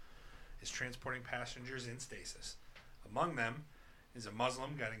spaceship is transporting passengers in stasis. Among them is a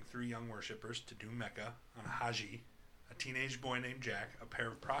Muslim guiding 3 young worshippers to do Mecca on a Haji, a teenage boy named Jack, a pair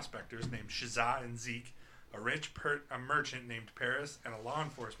of prospectors named Shazaa and Zeke, a merchant named Paris, and a law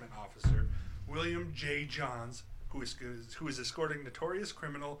enforcement officer, William J. Johns, who is escorting notorious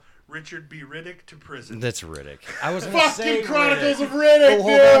criminal Richard B. Riddick to prison. That's Riddick. I was gonna say Fucking Chronicles Riddick. of Riddick, Oh,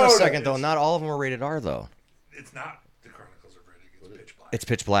 hold on a dude! second, though. Not all of them are rated R, though. It's not the Chronicles of Riddick. It's Pitch Black. It's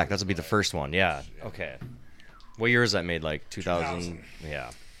Pitch Black. That'll be the first one. Yeah. Okay. What year is that made? Like 2000? Yeah.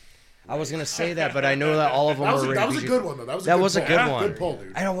 I was gonna say that, but I know that all of them That was, were rated that was a PG. good one, though. That was a That good was a pull. good one. Good pull,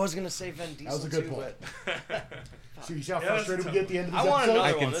 dude. I was gonna say Vin Diesel. was a good too, pull. but See, you see how Yeah, frustrated that's we get at the end of this I want episode? another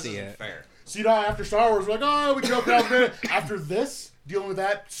I one. can This see isn't it. fair. So, you know, after Star Wars, we're like, oh, we joked out a minute. After this, dealing with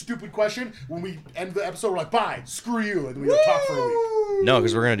that stupid question, when we end the episode, we're like, bye, screw you, and we go talk for a week. No,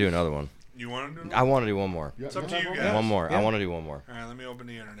 because we're gonna do another one. You want to do it? I want to do one more. Yeah, It's up yeah, to you yeah. guys. One more. Yeah. I want to do one more. All right, let me open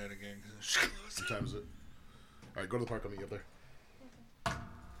the internet again. What time is it? All right, go to the park. I'll meet you up there.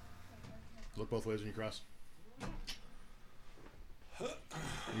 Look both ways when you cross.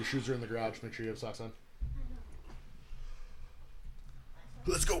 Your shoes are in the garage. Make sure you have socks on.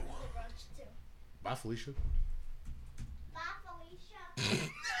 Let's go. Bye, Felicia.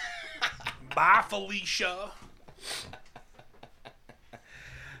 Bye, Felicia.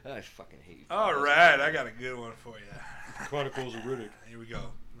 I fucking hate you. All right, I got a good one for you. Chronicles of Riddick. Here we go.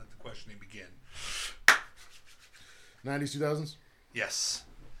 Let the questioning begin. 90s, 2000s? Yes.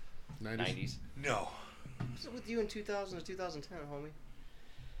 90s. No. What's it with you in 2000 to 2010, homie?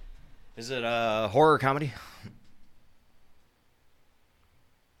 Is it a horror comedy?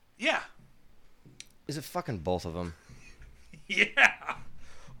 Yeah. Is it fucking both of them? Yeah.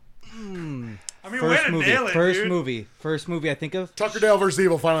 I mean, way First to movie. nail it, First dude. movie. First movie I think of. Tucker Dale versus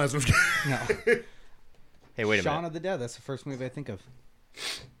Evil. Final answer. No. Hey, wait a Shaun minute. of the Dead. That's the first movie I think of.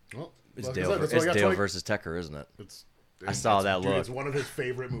 Well, It's like I Dale, said, that's why I got Dale 20 versus Tucker, isn't it? It's, I saw it's- that dude, look. It's one of his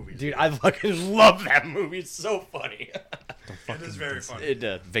favorite movies. Dude, I fucking love that movie. It's so funny. It is very funny.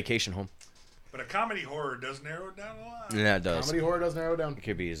 It Vacation Home. But a comedy horror does narrow it down a lot. Yeah, it does. Comedy horror does narrow it down. It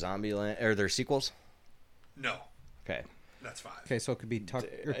could be Zombieland. Are there sequels? No. Okay. That's 5. Okay, so it could be Tucker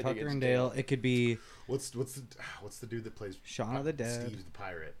I think it's and Dale. Dale. It could be What's the dude that plays Shaun of the Dead. Steve the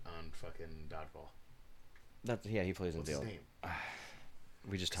pirate on fucking Dodgeball? Yeah, he plays in What's Dale. his name?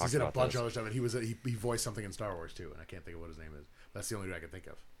 We just He's talked in a about bunch this. of other stuff, and he voiced something in Star Wars too, and I can't think of what his name is. That's the only dude I can think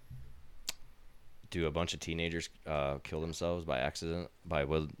of. Do a bunch of teenagers kill themselves by accident by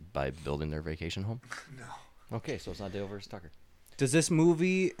building their vacation home? No. Okay, so it's not Dale versus Tucker. Does this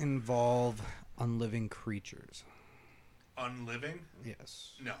movie involve unliving creatures? Unliving?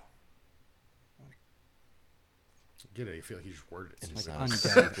 Yes. No. Get it? You feel like you just worded it. It's Like not-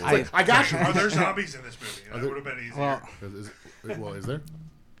 undead. I got you. Are there zombies in this movie? That there- would have been easier. Well, Is there?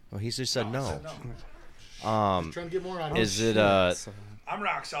 Well, he just said I no. said no. Trying to get more out of Is it. it so I'm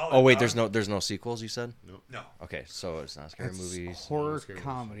rock solid. Oh wait, dog. there's no sequels. You said. No. Okay, so it's not scary it's movies. horror Scary movies.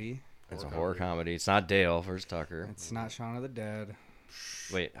 comedy. It's a horror comedy. It's not Dale versus Tucker. It's not Shaun of the Dead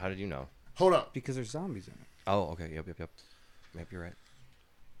Wait, how did you know? Hold up. because there's zombies in it. Oh, okay. Yep. Maybe you're right.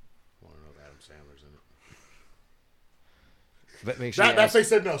 I want to know if Adam Sandler's in it. But make sure you That ask, they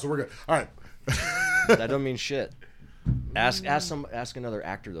said no, so we're good. All right. that don't mean shit. Ask another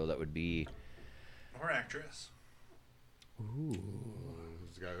actor though. That would be Or actress.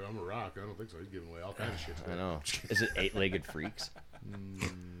 This guy, I'm a rock. I don't think so. He's giving away all kinds of shit. I know. Is it Eight-Legged Freaks?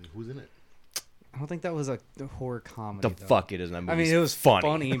 Who's in it? I don't think that was a horror comedy. The though. fuck it is. That I movie's mean, it was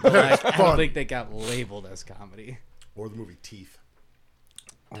funny. but like, I Fun. don't think they got labeled as comedy. Or the movie Teeth.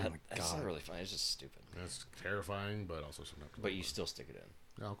 Oh my That's not god. really funny. It's just stupid. That's terrifying, but also something. But you still stick it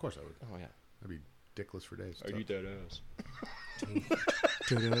in. No, of course I would. Oh yeah. I'd be dickless for days. that ass.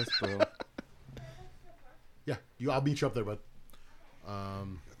 Dude, that's bro. Yeah, I'll beat you up there, bud.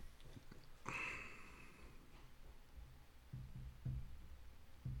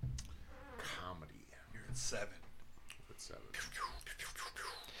 Comedy. You're at 7. That's 7.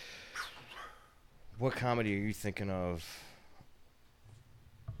 What comedy are you thinking of?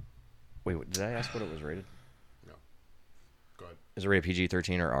 Wait, did I ask what it was rated? No. Go ahead. Is it rated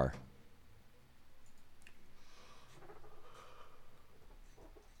PG-13 or R?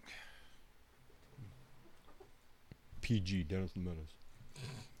 PG, Dennis the Menace.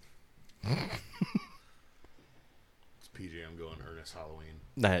 It's PG. I'm going Ernest Halloween.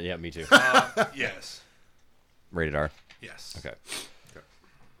 Yeah, me too. Yes. Rated R. Yes. Okay. Okay.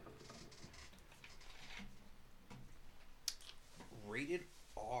 Rated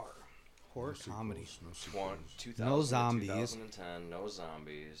R. Horror comedy. No sequels. 2000 No to zombies. 2010, no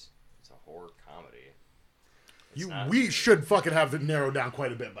zombies. It's a horror comedy. It's not- We should fucking have it narrowed down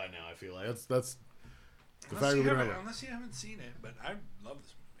quite a bit by now. I feel like that's the fact that we don't have it. Unless you haven't seen it, but I love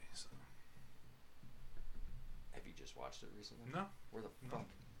this movie. So. Have you just watched it recently? No. Where the No. fuck?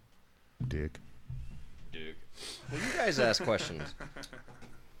 Dick. Duke. Well, you guys ask questions.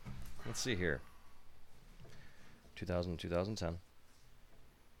 Let's see here. 2010.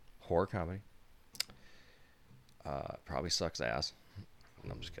 Horror comedy. Probably sucks ass.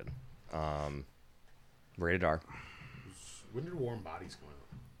 No, I'm just kidding. Rated R. When did Warm Bodies come out?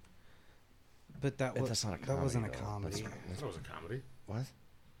 But That's not a comedy, wasn't a though. comedy. I thought it was a comedy. What?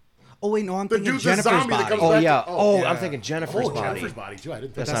 Oh wait, no, I'm The thinking dude's a Jennifer's zombie that Body. comes Oh back yeah. to- Oh, yeah. I'm thinking Jennifer's Oh, Body. Jennifer's Body too. I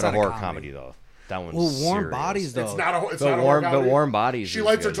didn't think That's That's not a not a horror comedy. comedy though. That one's Well, Warm serious. Bodies though. It's not a. It's But not a horror Warm, comedy. but Warm Bodies. She is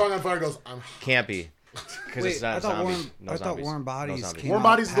lights her good. tongue on fire and goes, "I'm." Can't be. Because Wait, it's not I thought zombies. Warm- No I thought zombies. Warm Bodies No zombies. came Warm out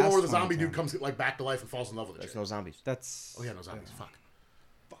Bodies is the one past where the zombie 2010. dude comes like back to life and falls in love with a There's chick. no zombies. That's. Oh yeah, no zombies. Fuck.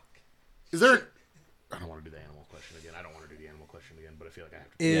 Is there? I don't want to do the animal question again. I don't want to do the animal question again, but I feel like I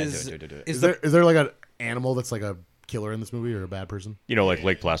have to. Is do it. is Is there like an animal that's like a killer in this movie or a bad person? You know, like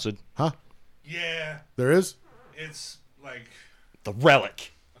Lake Placid. Huh? Yeah, There is. it's like The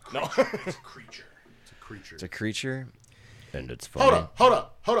Relic. a creature. It's a creature. It's a creature. It's a creature, and it's funny. Hold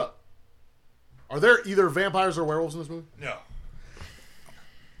up. Are there either vampires or werewolves in this movie? No.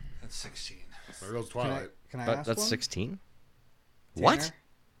 That's 16. There goes Can I, Twilight. can I But ask that's one? 16. Tanner? What?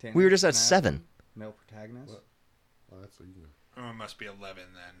 Tanner, We were just can at I ask 7. one? Male protagonist. Oh, that's what you can. Oh, it must be 11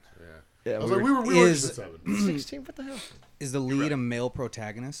 then. Yeah. Yeah, I was like, we were Is- just at 7. 16. What the hell? Is the lead a male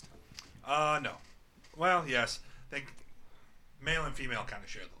protagonist? No. Well, yes. They, male and female kind of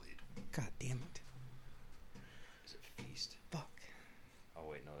share the lead. God damn it! Is it Feast? Fuck. Oh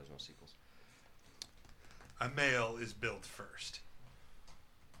wait, no, there's no sequels. A male is built first.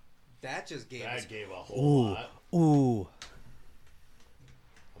 That just gave That gave a whole lot. Ooh.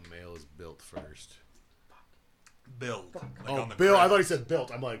 A male is built first. Build. Like Oh, on the Bill. I credits. thought he said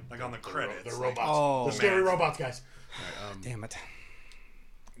built. I'm like Like on the they're credits, They're like- robots. Oh, the scary man. robots, guys. Damn it!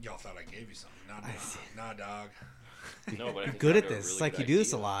 Y'all thought I gave you something. Nah, dog. No, but I think Good you at have a this. really Like good you do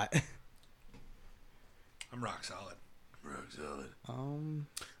this a idea. lot. I'm rock solid. Rock solid. I don't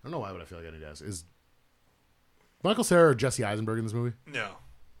know why, but I feel like I need to ask. Is Michael Cera or Jesse Eisenberg in this movie? No.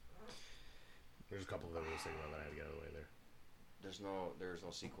 There's a couple that I was thinking about that I had to get out of the way there. There's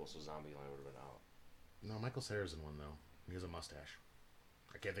no sequel, so Zombieland would have been out. No, Michael Cera's in one though. He has a mustache.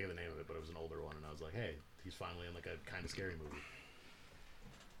 I can't think of the name of it, but it was an older one, and I was like, hey, he's finally in like a kind of scary movie.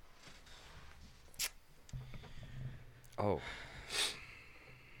 Oh.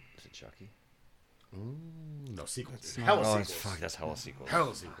 Is it Chucky? No sequels. That's dude. not- Hella Oh, sequels. fuck, that's hella sequels.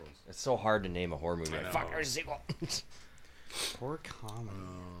 Hella sequels. It's so hard to name a horror movie. Like, know. fuck, there's a sequel. Poor comedy.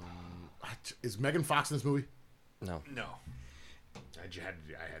 Is Megan Fox in this movie? No. No. I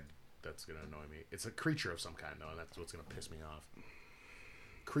had. That's gonna annoy me. It's a creature of some kind, though, and that's what's gonna piss me off.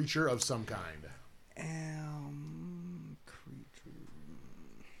 Creature of some kind. Creature.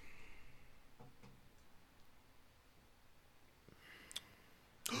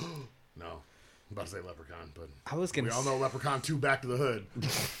 No, I'm about to say Leprechaun, but I was gonna. we all know Leprechaun 2: Back to the Hood.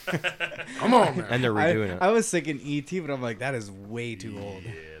 Come on, man. And they're redoing it. I was thinking E.T., but I'm like, that is way too old.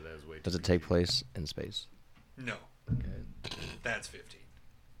 Yeah, that's way too. Does it take place in space? No. That's 15.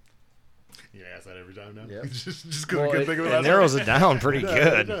 You ask that every time now. Yep. just because we couldn't think of it. It last narrows time. it down pretty It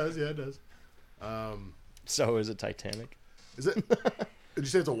good. does. Yeah, it does. So is it Titanic? Is it? Did you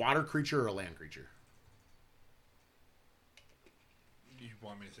say it's a water creature or a land creature? You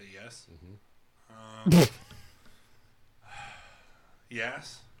want me to say yes? Mm-hmm.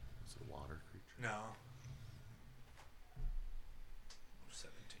 Yes. It's a water creature. No.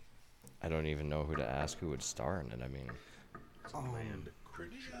 17. I don't even know who to ask who would star in it. I mean, Land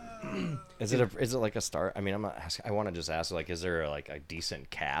creature. is it like a star? I mean, I'm not asking. I want to just ask, like, is there like a decent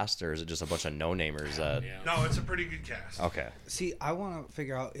cast, or is it just a bunch of no-namers that? Yeah. No, it's a pretty good cast. Okay, See, I want to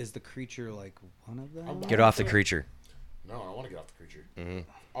figure out, is the creature like one of them? get off the creature. No, I want to get off the creature. Mm-hmm.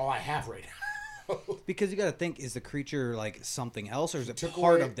 All I have right now. Because you got to think, is the creature like something else, or is it took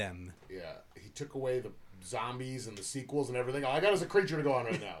part away- of them? Yeah, he took away the zombies and the sequels and everything. All I got is a creature to go on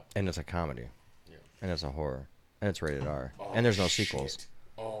right now. And it's a comedy, Yeah. and it's a horror, and it's rated R, Oh, and there's no shit. sequels.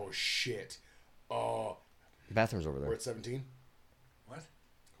 Oh shit. Oh, Bathroom's over we're there. at 17. What?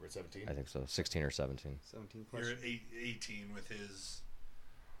 We're at 17. I think so, 16 or 17. 17 You're question. at 18 with his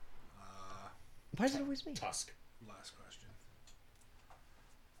Why is it always me? Tusk. last question.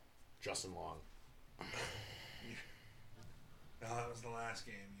 Justin Long. No, that was the last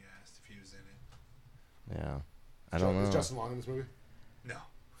game you asked if he was in it. Yeah, I don't Is know, Justin Long in this movie? No.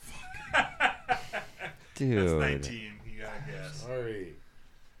 dude. That's 19. You gotta guess. Sorry.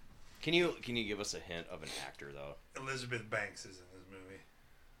 Can you give us a hint of an actor though? Elizabeth Banks is in this movie.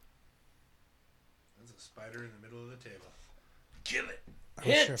 There's a spider in the middle of the table. Kill it. I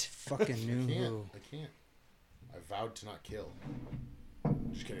wish I Hint! fucking knew who. I can't. I vowed to not kill.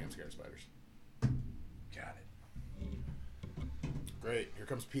 Just kidding. I'm scared of spiders. got it. Great. Here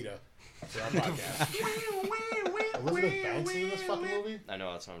comes PETA for our podcast. Elizabeth Banks is in this fucking movie? I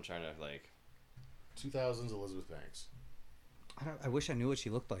know, that's what I'm trying to, 2000s Elizabeth Banks. I wish I knew what she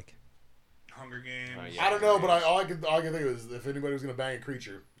looked like. Hunger Games. Yeah. I don't know, but all I can think of is if anybody was going to bang a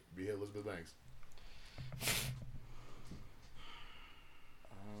creature, it'd be Elizabeth Banks.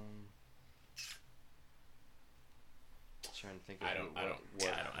 Trying to think of I don't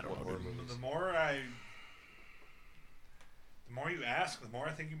know. what horror movies. The more you ask, the more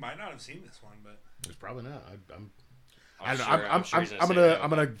I think you might not have seen this one. But It's probably not. I'm sure he's I'm gonna say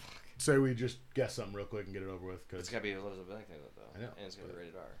gonna say we just guess something real quick and get it over with. Cause It's gotta be Elizabeth Banks though. I know, And it's gonna be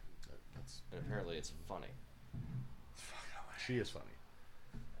rated R. that's, And apparently it's funny. she is funny.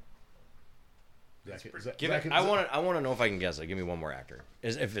 I want to know if I can guess it. Give me one more actor.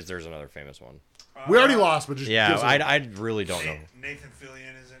 If there's another famous one. We already lost, but just Yeah, give us a- I really don't know. Nathan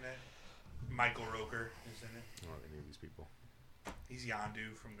Fillion is in it. Michael Rooker is in it. I don't know any of these people. He's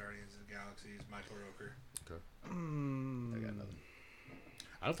Yondu from Guardians of the Galaxy. He's Michael Rooker. Okay. I got nothing.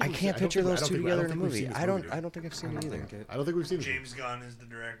 I can't picture those two together in a movie. I don't think I've seen it either. I don't think we've seen it. James Gunn is the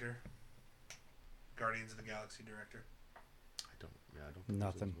director. Guardians of the Galaxy director. I don't think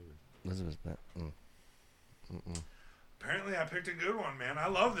Nothing. we've seen this movie. Elizabeth. Apparently, I picked a good one, man. I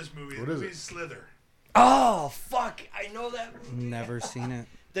love this movie. What The is movie's it? Slither. Oh fuck! I know that. Never seen it.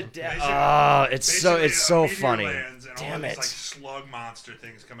 It's so Basically, a meteor funny. lands and all Damn these, it. like slug monster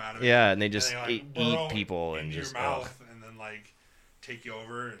things come out of it. Yeah, and they just like, eat burrow people and into just. your mouth and then like take you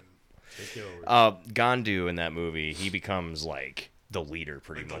over and Take it over. Gandu in that movie, he becomes like the leader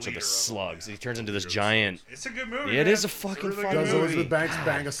pretty Like the much of leader the of them, slugs. yeah. He turns into this giant. it's a good movie. It man. is a It's fucking really fun good Does movie. Elizabeth Banks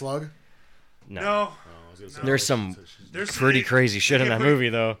bang a slug? No. No, Oh, I was gonna say, There's some there's pretty crazy shit in that movie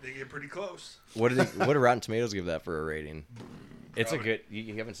though. They get pretty close. What did Rotten Tomatoes give that for a rating? It's a Probably. good.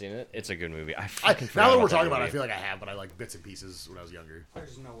 You haven't seen it? It's a good movie. I now fucking that forgot we're about talking that about it, I movie. feel like I have, but I like bits and pieces when I was younger.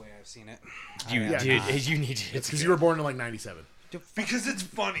 There's no way I've seen it. Dude, you need to. It's because you were born in like '97. Because it's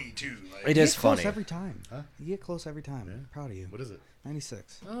funny too. Like, It You is get close funny. every time. Huh? You get close every time. Yeah. Proud of you. What is it?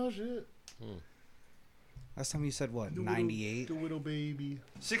 96. Oh shit! Last time you said what? 98. The widow baby.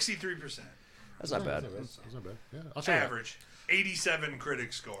 63%. That's not bad, That's not bad. Yeah, I'll check it out. Average. 87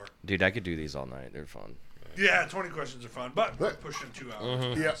 critic score. dude. I could do these all night. They're fun. Yeah, 20 questions are fun, but we're But- pushing 2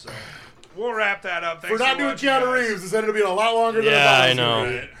 hours. Yeah. So we'll wrap that up. Thanks We're not for doing watching, Keanu guys. Reeves. This ended up being a lot longer than Yeah, I thought I it was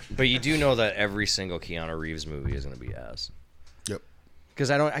gonna know. be. But you do know that every single Keanu Reeves movie is going to be ass. Yep. Because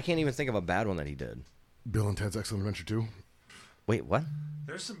I can't even think of a bad one that he did. Bill and Ted's Excellent Adventure 2. Wait, what?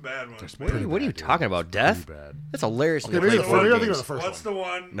 There's some bad ones. What are man. you, what are you talking about? Death? Pretty bad. That's hilarious. when Okay, they maybe play board I think games. of the first What's one. the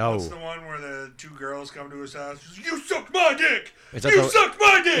one? No. What's the one where the 2 girls come to his house? You sucked my dick. Is that You the- sucked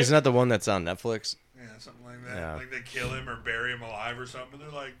my dick. Isn't that the one that's on Netflix? Yeah, something like that. Yeah. Like they kill him or bury him alive or something. They're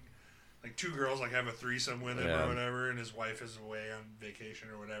like 2 girls like have a threesome with him Yeah. or whatever, and his wife is away on vacation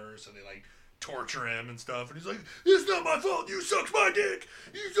or whatever, so they like torture him and stuff. And he's like, "It's not my fault. You sucked my dick.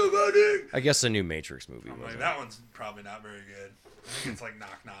 You sucked my dick." I guess the new Matrix movie I'm was. like, that one's probably not very good. I think it's like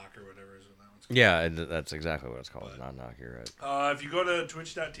Knock Knock or whatever is what that one's called. Yeah, that's exactly what it's called. Not knock. You're right. If you go to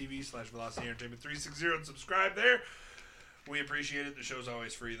twitch.tv/Velocity Entertainment 360 and subscribe there, we appreciate it. The show's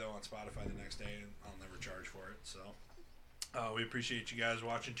always free, though, on Spotify the next day, and I'll never charge for it. So we appreciate you guys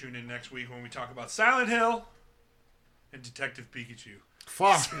watching. Tune in next week when we talk about Silent Hill and Detective Pikachu.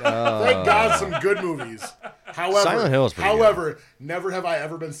 Fuck. Thank God, some good movies. However, Silent Hill is pretty however, never have I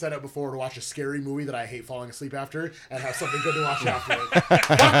ever been set up before to watch a scary movie that I hate falling asleep after and have something good to watch after it.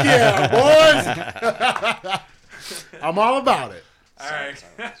 Fuck yeah, boys! I'm all about it. All right.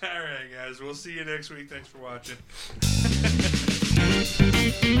 All right, guys. We'll see you next week. Thanks for watching.